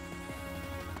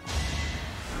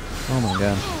 Oh my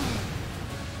god.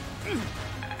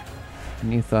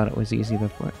 And you thought it was easy the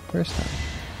first time.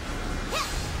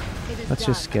 Let's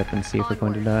just skip and see if we're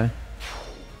going to die.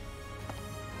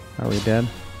 Are we dead?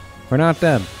 We're not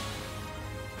dead.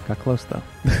 Got close though.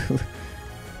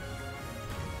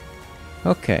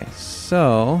 Okay,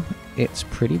 so it's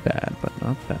pretty bad, but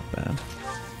not that bad.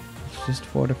 Let's just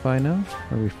fortify now,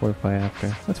 or we fortify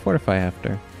after? Let's fortify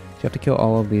after. So you have to kill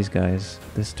all of these guys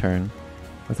this turn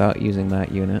without using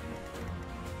that unit.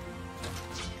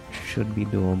 Should be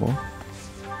doable.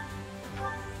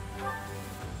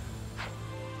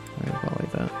 Alright, volley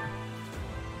that.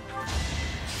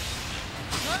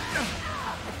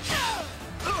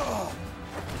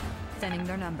 Thinning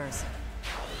their numbers.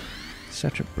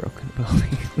 Such a broken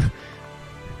volley.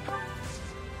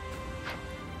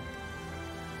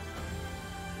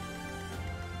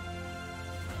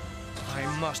 I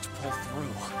must pull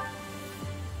through.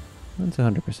 That's a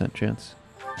 100% chance.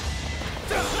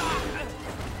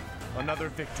 Another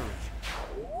victory.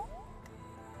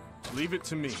 Leave it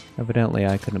to me. Evidently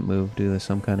I couldn't move due to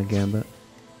some kind of gambit.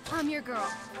 I'm your girl.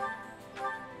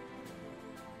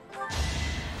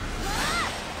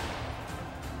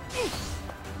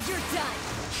 You're done.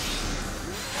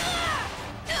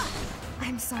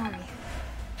 I'm sorry.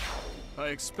 I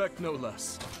expect no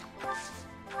less.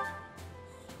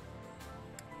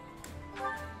 I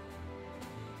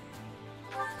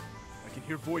can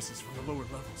hear voices from the lower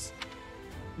levels.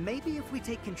 Maybe if we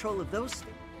take control of those...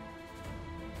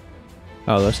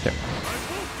 Oh, those two. I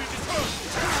won't be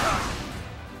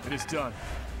deterred! It is done.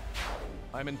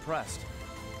 I'm impressed.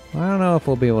 I don't know if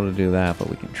we'll be able to do that, but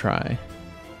we can try.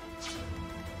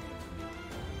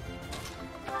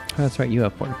 Oh, that's right, you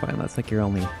have fortifying. That's like your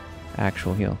only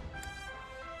actual heal.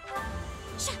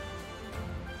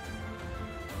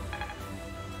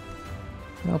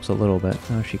 Helps a little bit.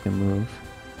 Now she can move.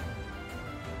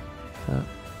 Yeah,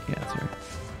 that's right.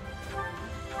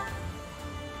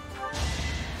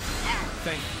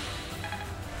 Thank you.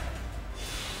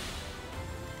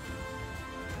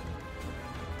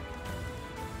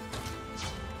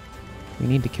 We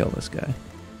need to kill this guy.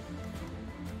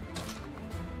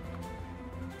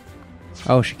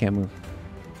 Oh, she can't move.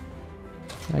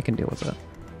 I can deal with that.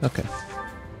 Okay.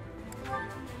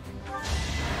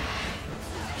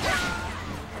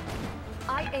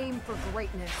 I aim for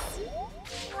greatness.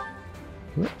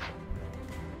 Whoop.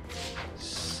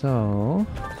 So...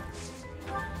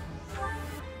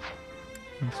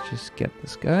 let's just get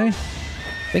this guy. I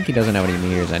think he doesn't have any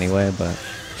meters anyway, but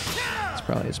it's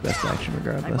probably his best action I must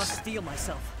regardless. steel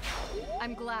myself.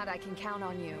 I'm glad I can count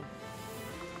on you.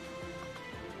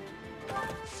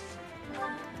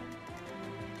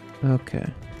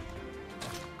 Okay.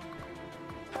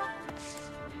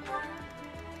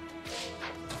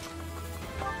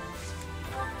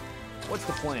 What's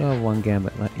the plan? Still have one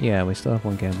gambit left. Yeah, we still have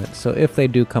one gambit. So if they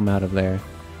do come out of there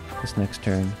this next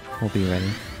turn, we'll be ready.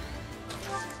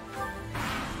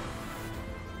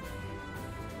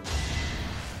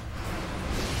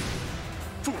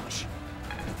 Foolish.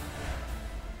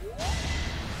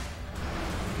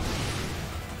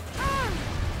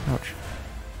 Ouch.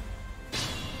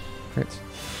 Hurts.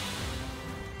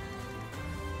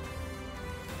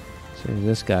 So there's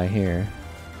this guy here,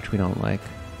 which we don't like.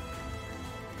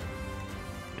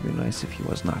 It'd be nice if he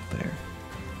was not there.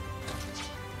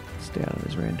 Stay out of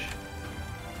his range.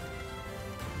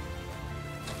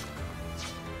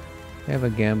 I have a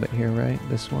gambit here, right?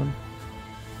 This one.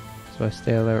 So I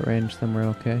stay out of that range, then we're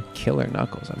okay. Killer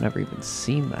Knuckles. I've never even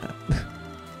seen that.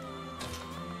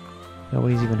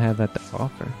 Nobody's even had that to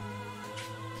offer.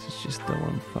 This is just the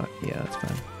one fight. Yeah, that's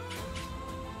fine.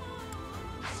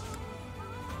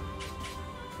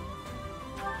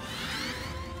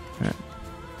 Alright.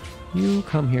 You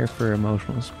come here for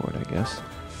emotional support, I guess.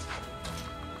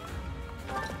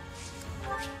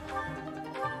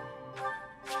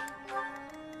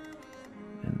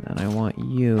 And then I want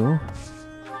you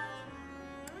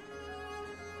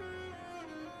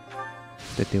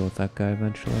to deal with that guy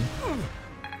eventually.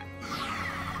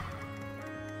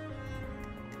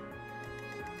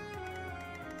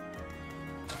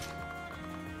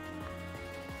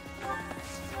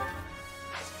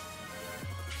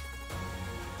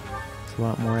 It's a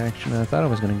lot more action than I thought I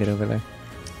was going to get over there.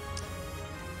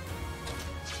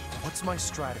 What's my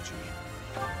strategy?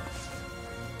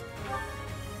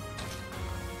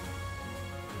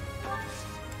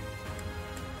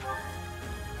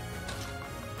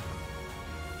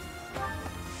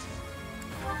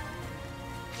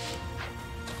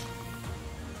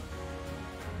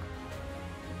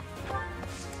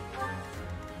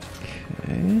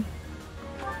 Okay.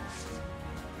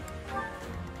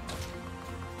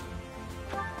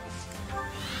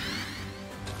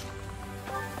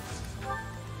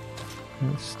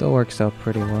 It still works out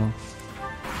pretty well.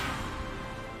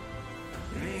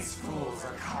 These fools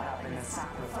are caught up in the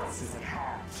sacrifices at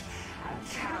hand and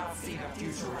cannot see the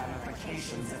future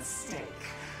ramifications at stake.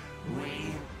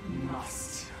 We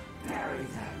must bury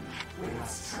them. We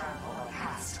must trample the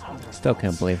past under. Still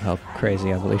can't believe how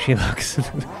crazy I believe she looks.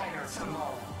 Brighter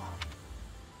tomorrow.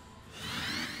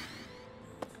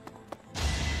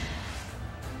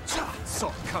 Saw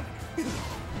it coming.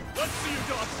 Let's see you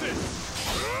dodge this.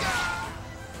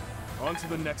 On to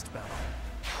the next battle.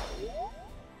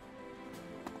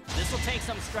 This'll take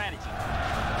some strategy.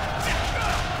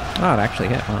 Oh, it actually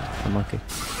hit. Oh, I'm lucky.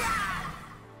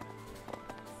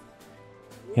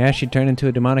 Yeah, she turned into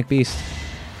a demonic beast.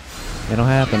 It'll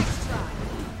happen.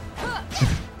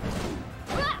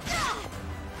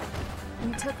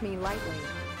 You took me lightly.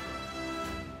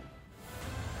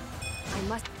 I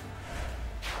must.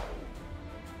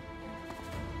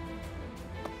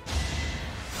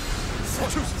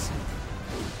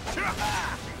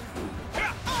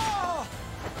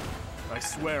 I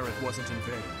swear it wasn't in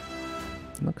vain.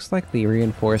 Looks like the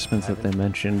reinforcements that they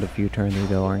mentioned a few turns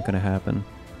ago aren't going to happen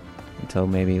until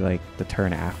maybe like the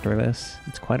turn after this.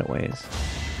 It's quite a ways.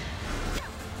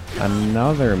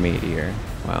 Another meteor.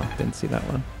 Wow, didn't see that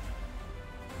one.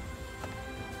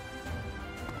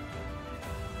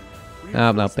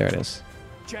 Oh, nope, there it is.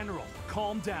 General,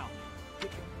 calm down.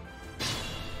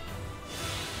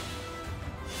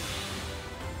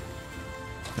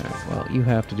 Alright, well, you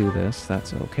have to do this.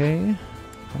 That's okay.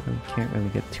 Probably can't really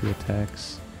get 2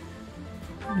 attacks.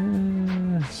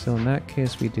 So in that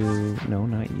case, we do... No,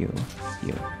 not you.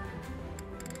 You.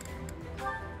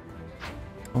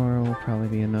 Or will probably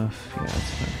be enough. Yeah,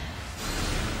 that's fine.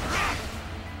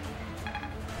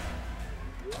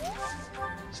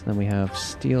 So then we have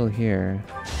steel here.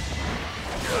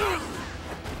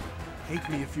 Hate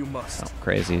me if you must. Oh,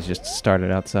 crazy. He's just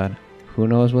started outside. Who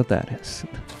knows what that is?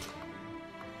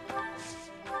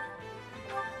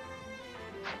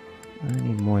 I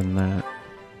need more than that.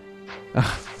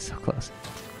 Ah, oh, so close.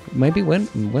 Maybe Win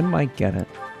might get it.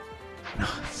 No,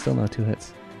 still no 2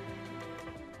 hits.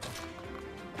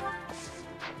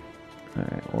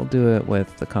 Alright, we'll do it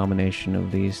with the combination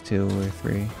of these 2 or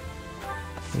 3.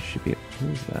 This should be...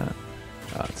 Who's that?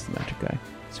 Oh, it's the magic guy.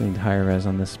 So we need higher res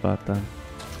on this spot then.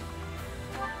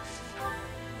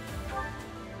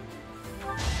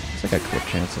 Looks like a crit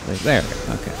chance at least. There we go.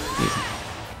 Okay, easy.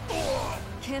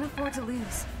 Can't afford to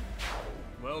lose.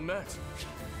 Well met.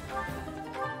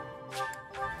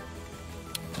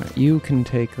 Alright, you can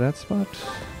take that spot.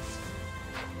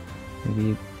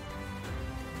 Maybe...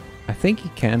 I think he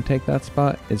can take that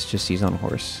spot, it's just he's on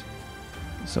horse.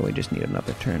 So we just need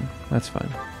another turn. That's fine.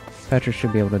 Petra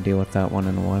should be able to deal with that one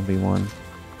in a 1v1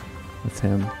 with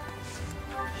him.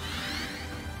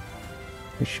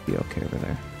 We should be okay over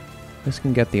there. This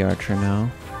can get the archer now.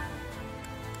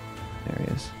 There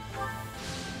he is.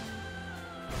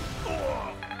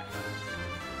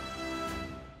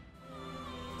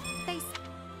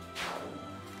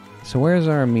 So where's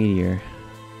our meteor?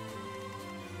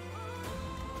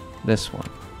 This one.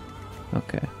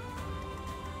 Okay.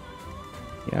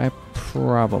 Yeah, I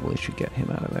probably should get him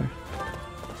out of there.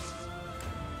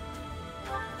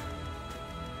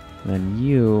 And then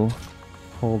you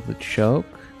hold the choke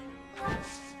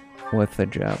with the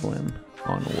javelin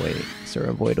on weight. So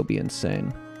her void will be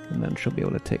insane. And then she'll be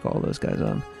able to take all those guys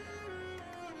on.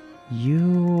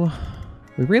 You...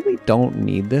 We really don't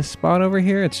need this spot over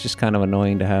here. It's just kind of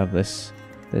annoying to have this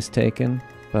taken.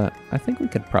 But I think we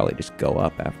could probably just go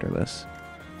up after this.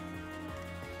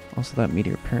 Also, that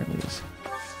meteor apparently is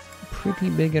pretty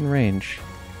big in range.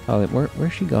 Oh,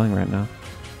 where's she going right now?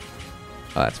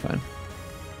 Oh, that's fine.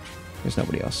 There's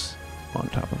nobody else on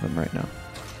top of him right now.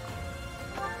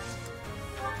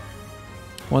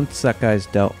 Once that guy's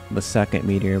dealt the second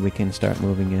meteor, we can start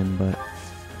moving in, but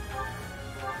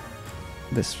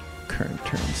this current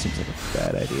turn seems like a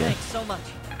bad idea. Thanks so much.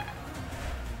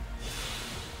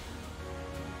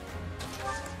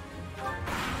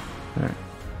 Alright.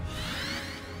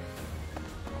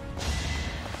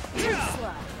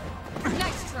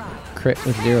 Nice try. Crit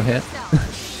with 0 hit.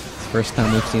 First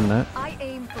time we've seen that. I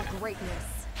aim for greatness.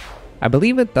 I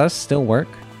believe it does still work.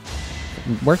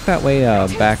 Worked that way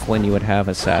back when you would have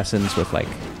assassins with like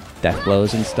death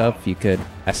blows and stuff. You could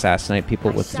assassinate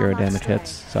people with 0 damage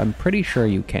hits. So I'm pretty sure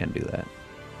you can do that.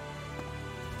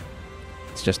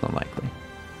 It's just unlikely.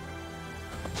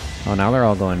 Oh, now they're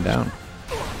all going down.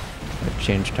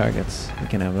 Change targets. We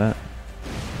can have that.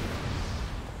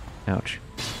 Ouch.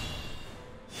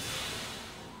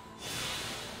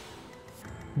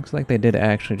 Looks like they did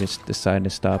actually just decide to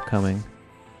stop coming.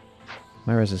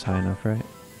 My res is high enough, right?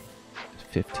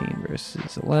 15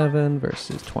 versus 11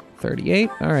 versus 38.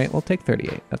 Alright, we'll take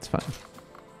 38. That's fine.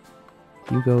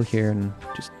 You go here and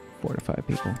just fortify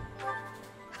people.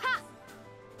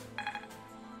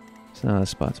 So now this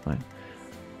spot's mine.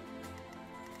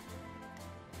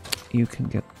 You can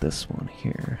get this one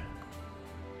here.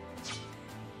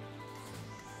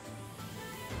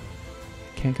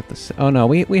 Can't get this. Oh no,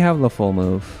 we have the full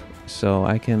move, so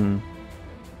I can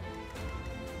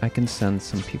send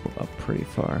some people up pretty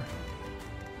far.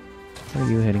 Are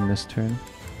you hitting this turn?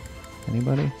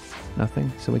 Anybody?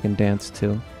 Nothing? So we can dance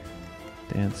too.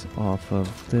 Dance off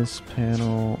of this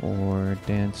panel or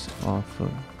dance off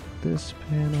of this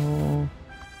panel.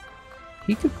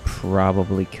 He could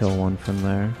probably kill one from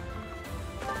there.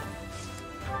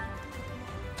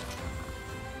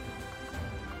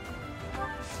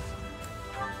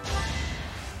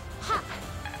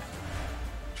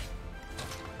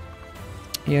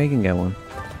 Yeah, you can get one.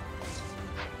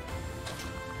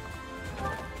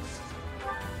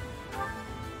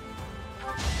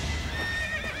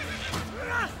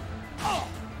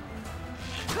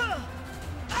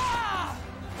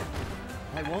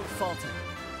 I won't falter.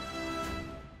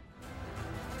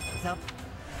 Up.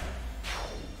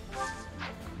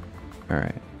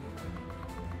 Alright.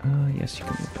 Yes, you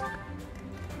can move back.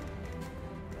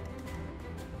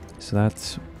 So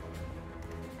that's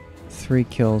 3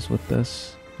 kills with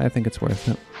this. I think it's worth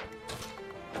it.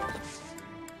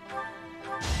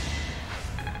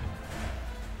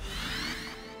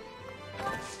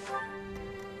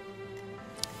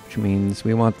 Which means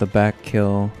we want the back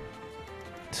kill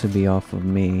to be off of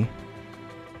me.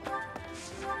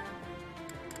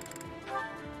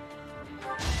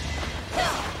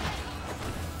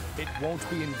 It won't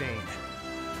be in vain.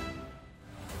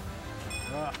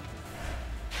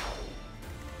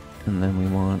 And then we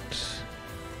want...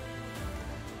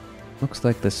 Looks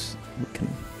like this we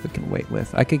can wait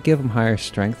with. I could give him higher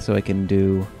strength so I can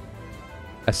do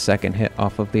a second hit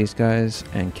off of these guys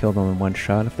and kill them in one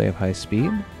shot if they have high speed.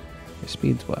 Their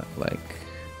speed's what, like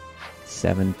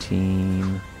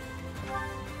 17,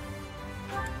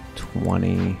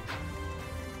 20.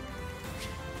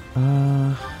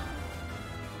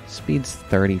 Speed's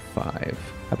 35.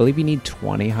 I believe you need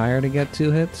 20 higher to get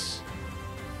 2 hits.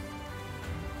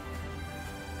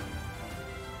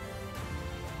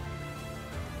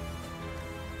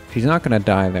 She's not gonna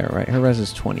die there, right? Her res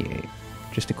is 28.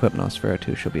 Just equip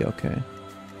Nosferatu, she'll be okay.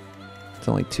 It's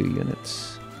only 2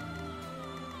 units.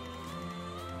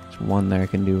 There's one there I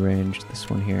can do range. This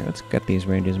one here. Let's get these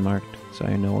ranges marked so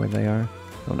I know where they are.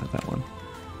 Oh, not that one.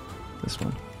 This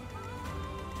one.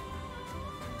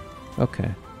 Okay.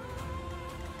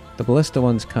 The ballista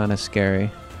one's kind of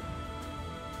scary.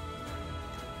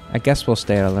 I guess we'll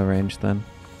stay out of the range then.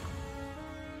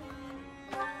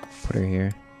 Put her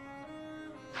here.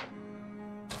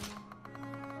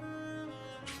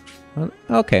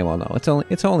 Okay, well no, it's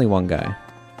only one guy.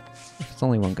 If it's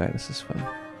only one guy, this is fine.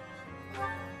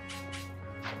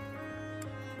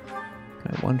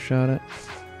 Can I one-shot it?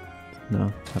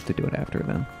 No, have to do it after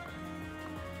then.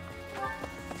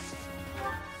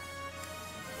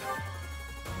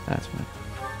 That's fine.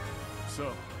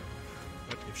 So,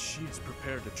 but if she is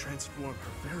prepared to transform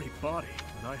her very body,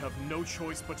 then I have no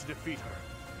choice but to defeat her.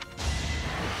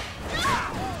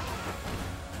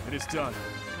 It is done.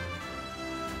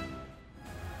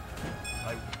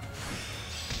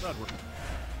 That worked.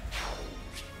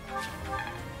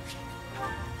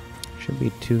 Should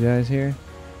be 2 guys here.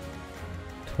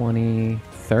 20,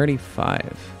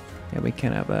 35. Yeah, we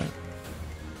can't have that.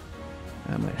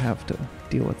 I might have to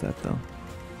deal with that though.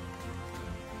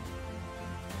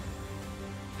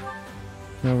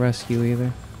 No rescue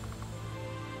either.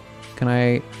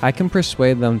 Can I can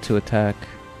persuade them to attack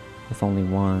with only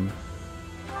one.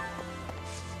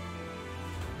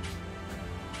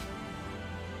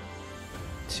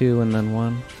 Two and then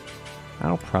one.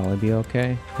 That'll probably be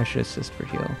okay. I should assist for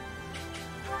heal.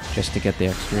 Just to get the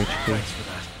extra HP.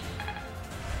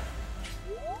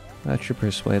 That should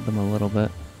persuade them a little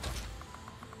bit.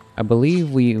 I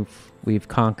believe we've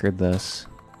conquered this.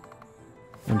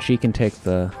 And she can take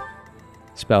the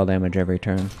spell damage every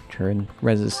turn. Her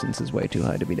resistance is way too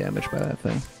high to be damaged by that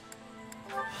thing.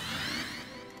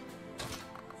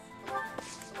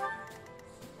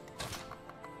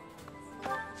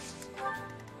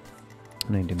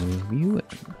 I need to move you in.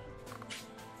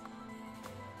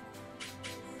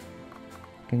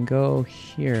 I can go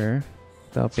here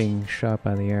without being shot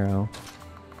by the arrow.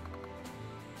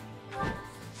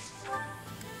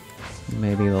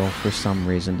 Maybe they'll, for some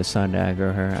reason, decide to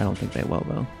aggro her. I don't think they will,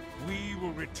 though. We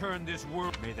will return this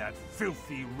world. May that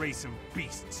filthy race of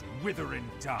beasts wither and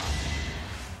die.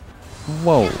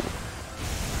 Whoa.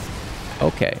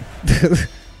 Okay.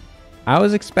 I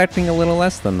was expecting a little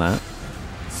less than that.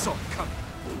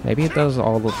 Maybe it does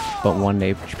all but 1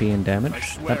 HP in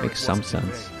damage? That makes some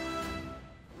sense.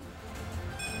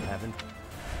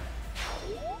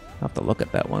 I'll have to look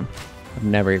at that one. I've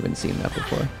never even seen that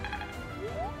before.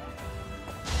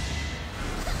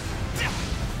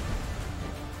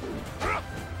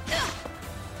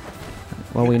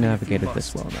 Well, we navigated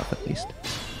this well enough, at least.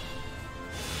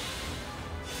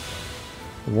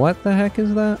 What the heck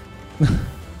is that?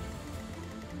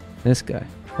 This guy.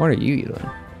 What are you doing?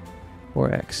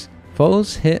 4x.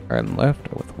 Foes hit are left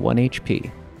with 1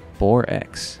 HP.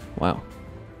 4x. Wow.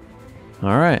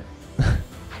 Alright.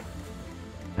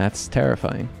 That's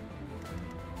terrifying.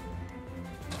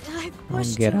 I'll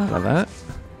get out of that.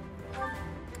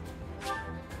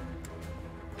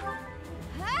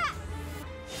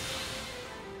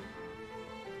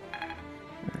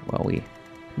 Well, we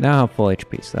now have full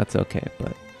HP, so that's okay,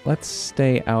 but let's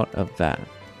stay out of that.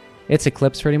 It's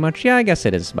Eclipse pretty much? Yeah, I guess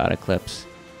it is about Eclipse.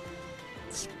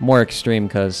 It's more extreme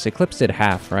because Eclipse did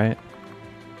half, right?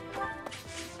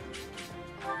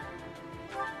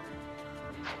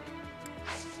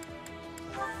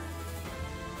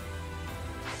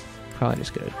 Probably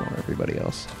just gonna ignore everybody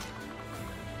else.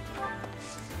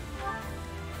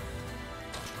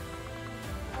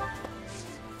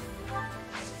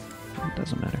 It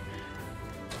doesn't matter.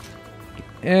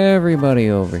 Everybody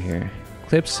over here.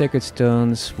 Eclipse Sacred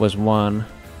Stones was 1.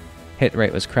 Hit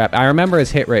rate was crap. I remember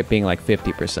his hit rate being like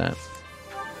 50%.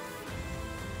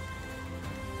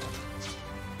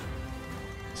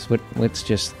 So let's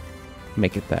just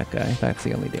make it that guy. That's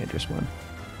the only dangerous one.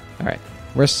 Alright.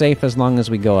 We're safe as long as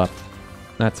we go up.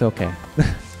 That's okay.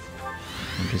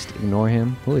 And just ignore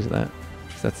him. Who is that?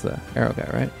 That's the arrow guy,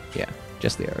 right? Yeah,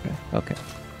 just the arrow guy. Okay.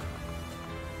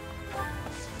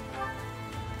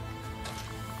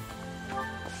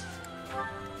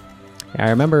 Yeah, I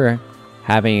remember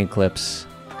having Eclipse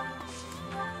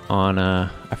on,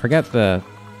 I forget the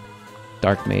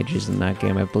Dark Mages in that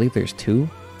game. I believe there's 2.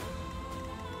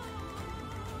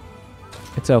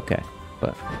 It's okay,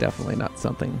 but definitely not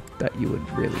something that you would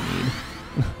really need.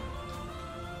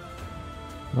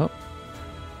 Oh.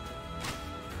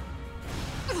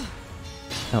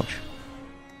 Ouch.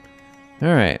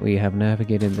 Alright, we have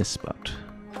navigated this spot.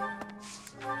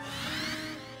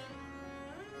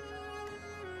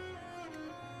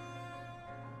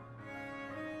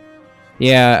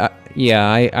 Yeah,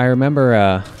 I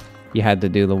remember you had to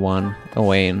do the one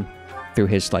Ohaiguy through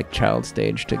his like child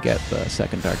stage to get the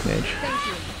second Dark Mage. Thank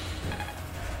you.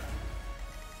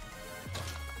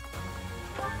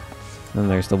 Then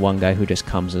there's the one guy who just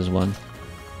comes as one.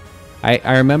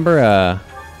 I remember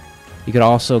you could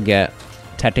also get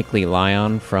technically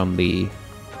Lion from the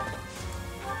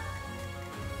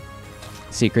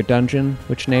secret dungeon,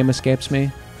 which name escapes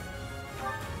me.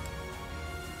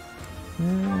 I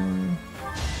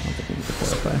don't think we need to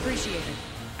fortify. Appreciate it.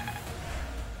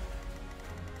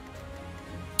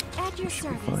 At your Should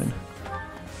be service. fine.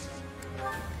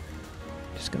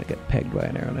 Just gonna get pegged by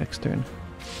an arrow next turn.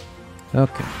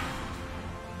 Okay.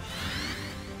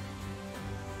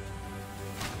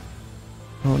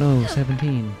 Oh no,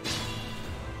 17.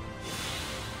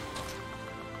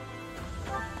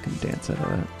 Can dance out of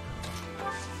that.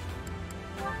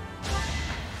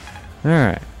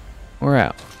 Alright. We're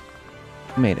out.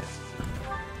 Made it.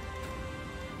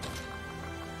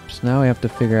 So now we have to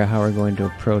figure out how we're going to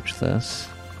approach this.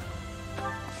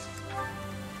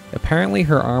 Apparently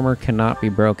her armor cannot be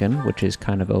broken, which is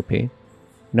kind of OP.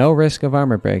 No risk of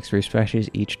armor breaks, refreshes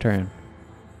each turn.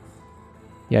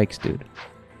 Yikes, dude.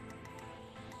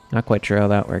 Not quite sure how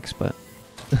that works, but...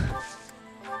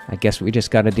 I guess we just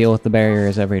gotta deal with the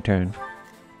barriers every turn.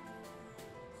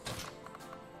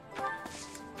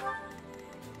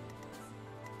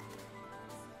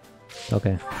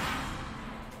 Okay.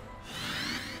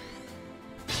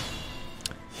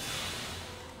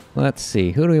 Let's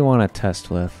see, who do we want to test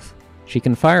with? She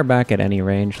can fire back at any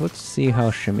range. Let's see how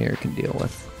Shamir can deal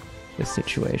with this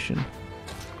situation.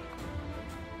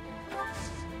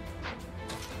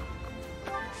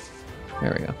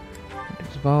 There we go.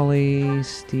 There's volley,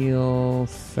 steel,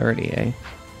 30, eh?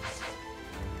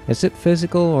 Is it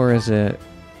physical or is it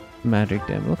magic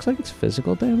damage? Looks like it's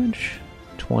physical damage.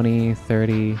 20,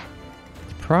 30.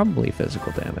 It's probably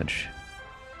physical damage.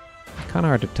 Kind of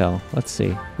hard to tell. Let's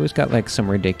see. Who's got like some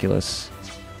ridiculous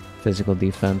physical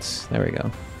defense? There we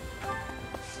go.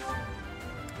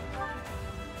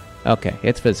 Okay,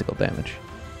 it's physical damage.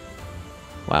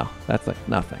 Wow, that's like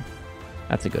nothing.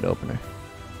 That's a good opener.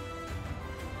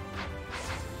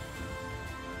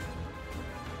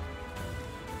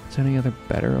 Is there any other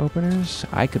better openers?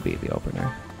 I could be the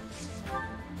opener.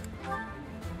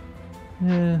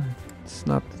 It's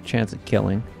not the chance of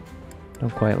killing. Don't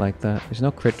quite like that. There's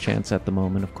no crit chance at the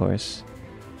moment, of course.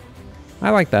 I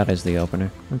like that as the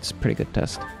opener. It's a pretty good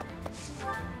test.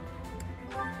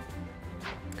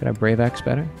 Could I Brave Axe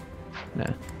better? Nah.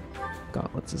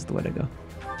 Gauntlets is the way to go.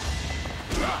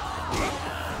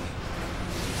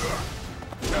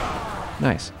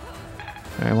 Nice.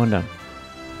 Alright, one done.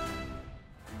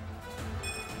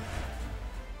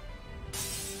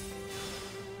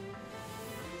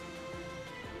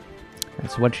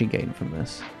 Alright, so what'd she gain from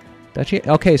this? Does she?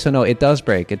 Okay, so no, it does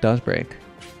break. It does break.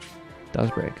 It does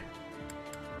break.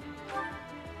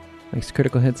 Makes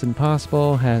critical hits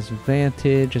impossible. Has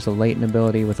Vantage. Is a latent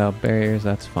ability without barriers.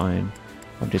 That's fine.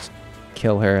 I'll just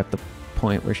kill her at the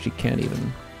point where she can't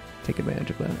even take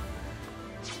advantage of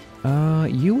that.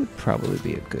 You would probably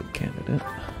be a good candidate.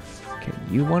 Can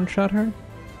you one-shot her?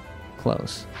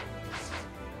 Close.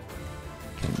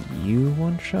 Can you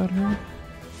one-shot her?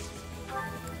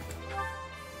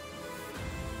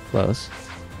 Close.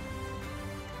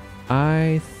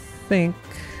 I think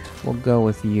we'll go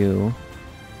with you,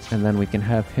 and then we can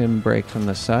have him break from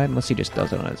the side, unless he just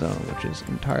does it on his own, which is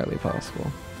entirely possible.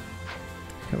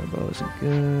 Cover bows and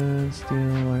good. Steel,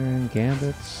 iron,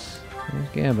 gambits. There's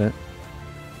gambit.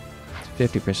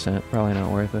 It's 50%, probably not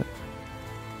worth it.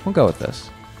 We'll go with this.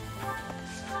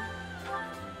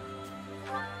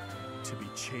 To be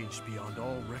changed beyond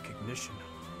all recognition.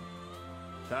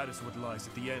 That is what lies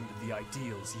at the end of the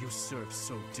ideals you serve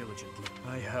so diligently.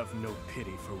 I have no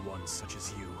pity for one such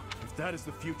as you. If that is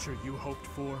the future you hoped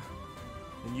for,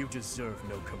 then you deserve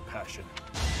no compassion.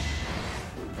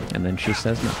 And then she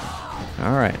says nothing.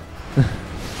 Alright.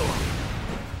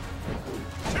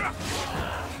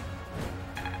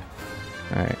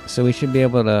 Alright, so we should be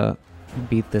able to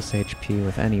beat this HP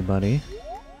with anybody.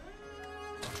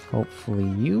 Hopefully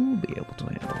you'll be able to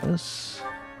handle this.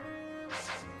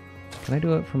 Can I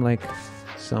do it from like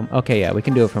some... Okay, yeah, we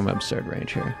can do it from absurd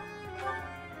range here.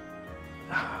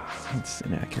 It's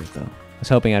inaccurate though. I was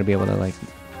hoping I'd be able to like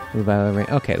move out of the range.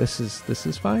 Okay, this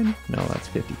is fine? No, that's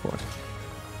 54.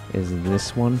 Is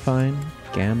this one fine?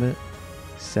 Gambit,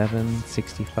 7,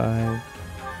 65,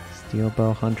 steel bow,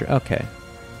 100. Okay.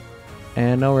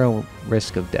 And no real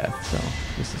risk of death, so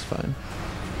this is fine.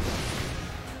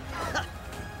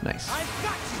 Nice.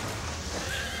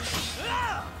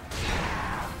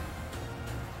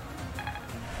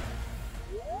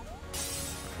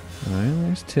 Alright,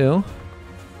 there's 2.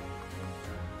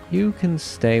 You can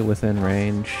stay within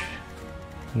range.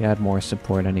 You add more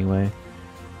support anyway.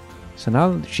 So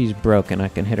now that she's broken, I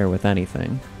can hit her with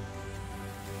anything.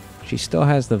 She still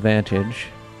has the Vantage.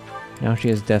 Now she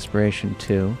has Desperation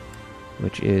 2,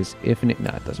 which is infinite.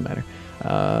 No, it doesn't matter.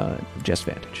 Just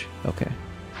Vantage. Okay.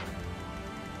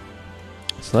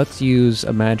 So let's use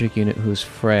a magic unit who's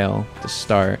frail to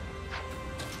start.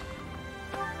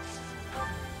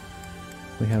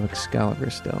 We have Excalibur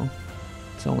still.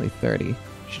 It's only 30.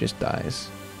 She just dies.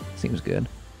 Seems good.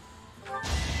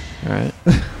 Alright.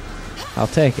 I'll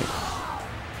take it.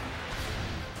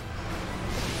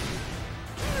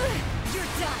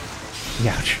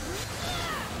 Ouch.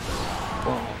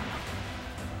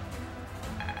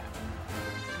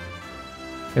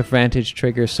 If Vantage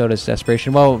triggers, so does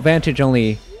Desperation. Well, Vantage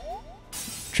only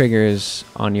triggers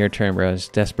on your turn, whereas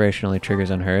Desperation only triggers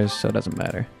on hers, so it doesn't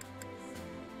matter.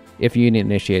 If unit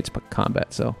initiates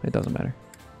combat, so it doesn't matter.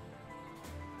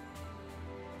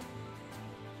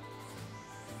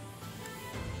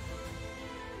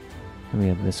 And we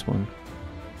have this one.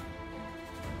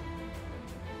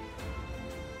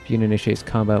 If unit initiates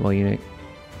combat while unit...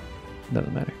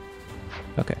 Doesn't matter.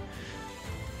 Okay.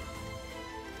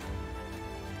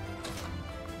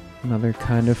 Another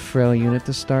kind of frail unit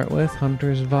to start with.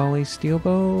 Hunter's Volley Steel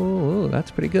Bow. Ooh,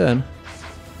 that's pretty good.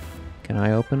 Can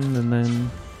I open and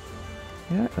then...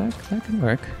 Yeah, that can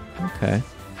work. Okay.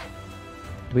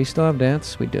 Do we still have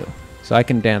dance? We do. So I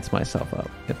can dance myself up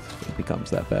if it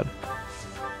becomes that bad.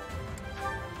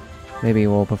 Maybe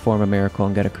we'll perform a miracle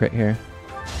and get a crit here.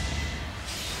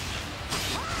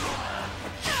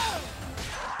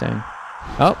 Dang.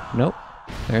 Oh, nope.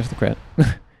 There's the crit.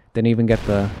 Didn't even get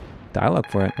the dialogue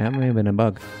for it. That may have been a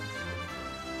bug.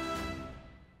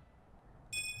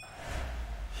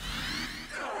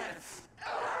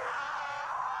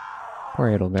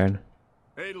 Poor Edelgard.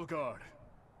 Edelgard,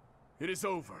 it is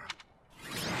over.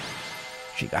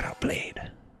 She got her blade.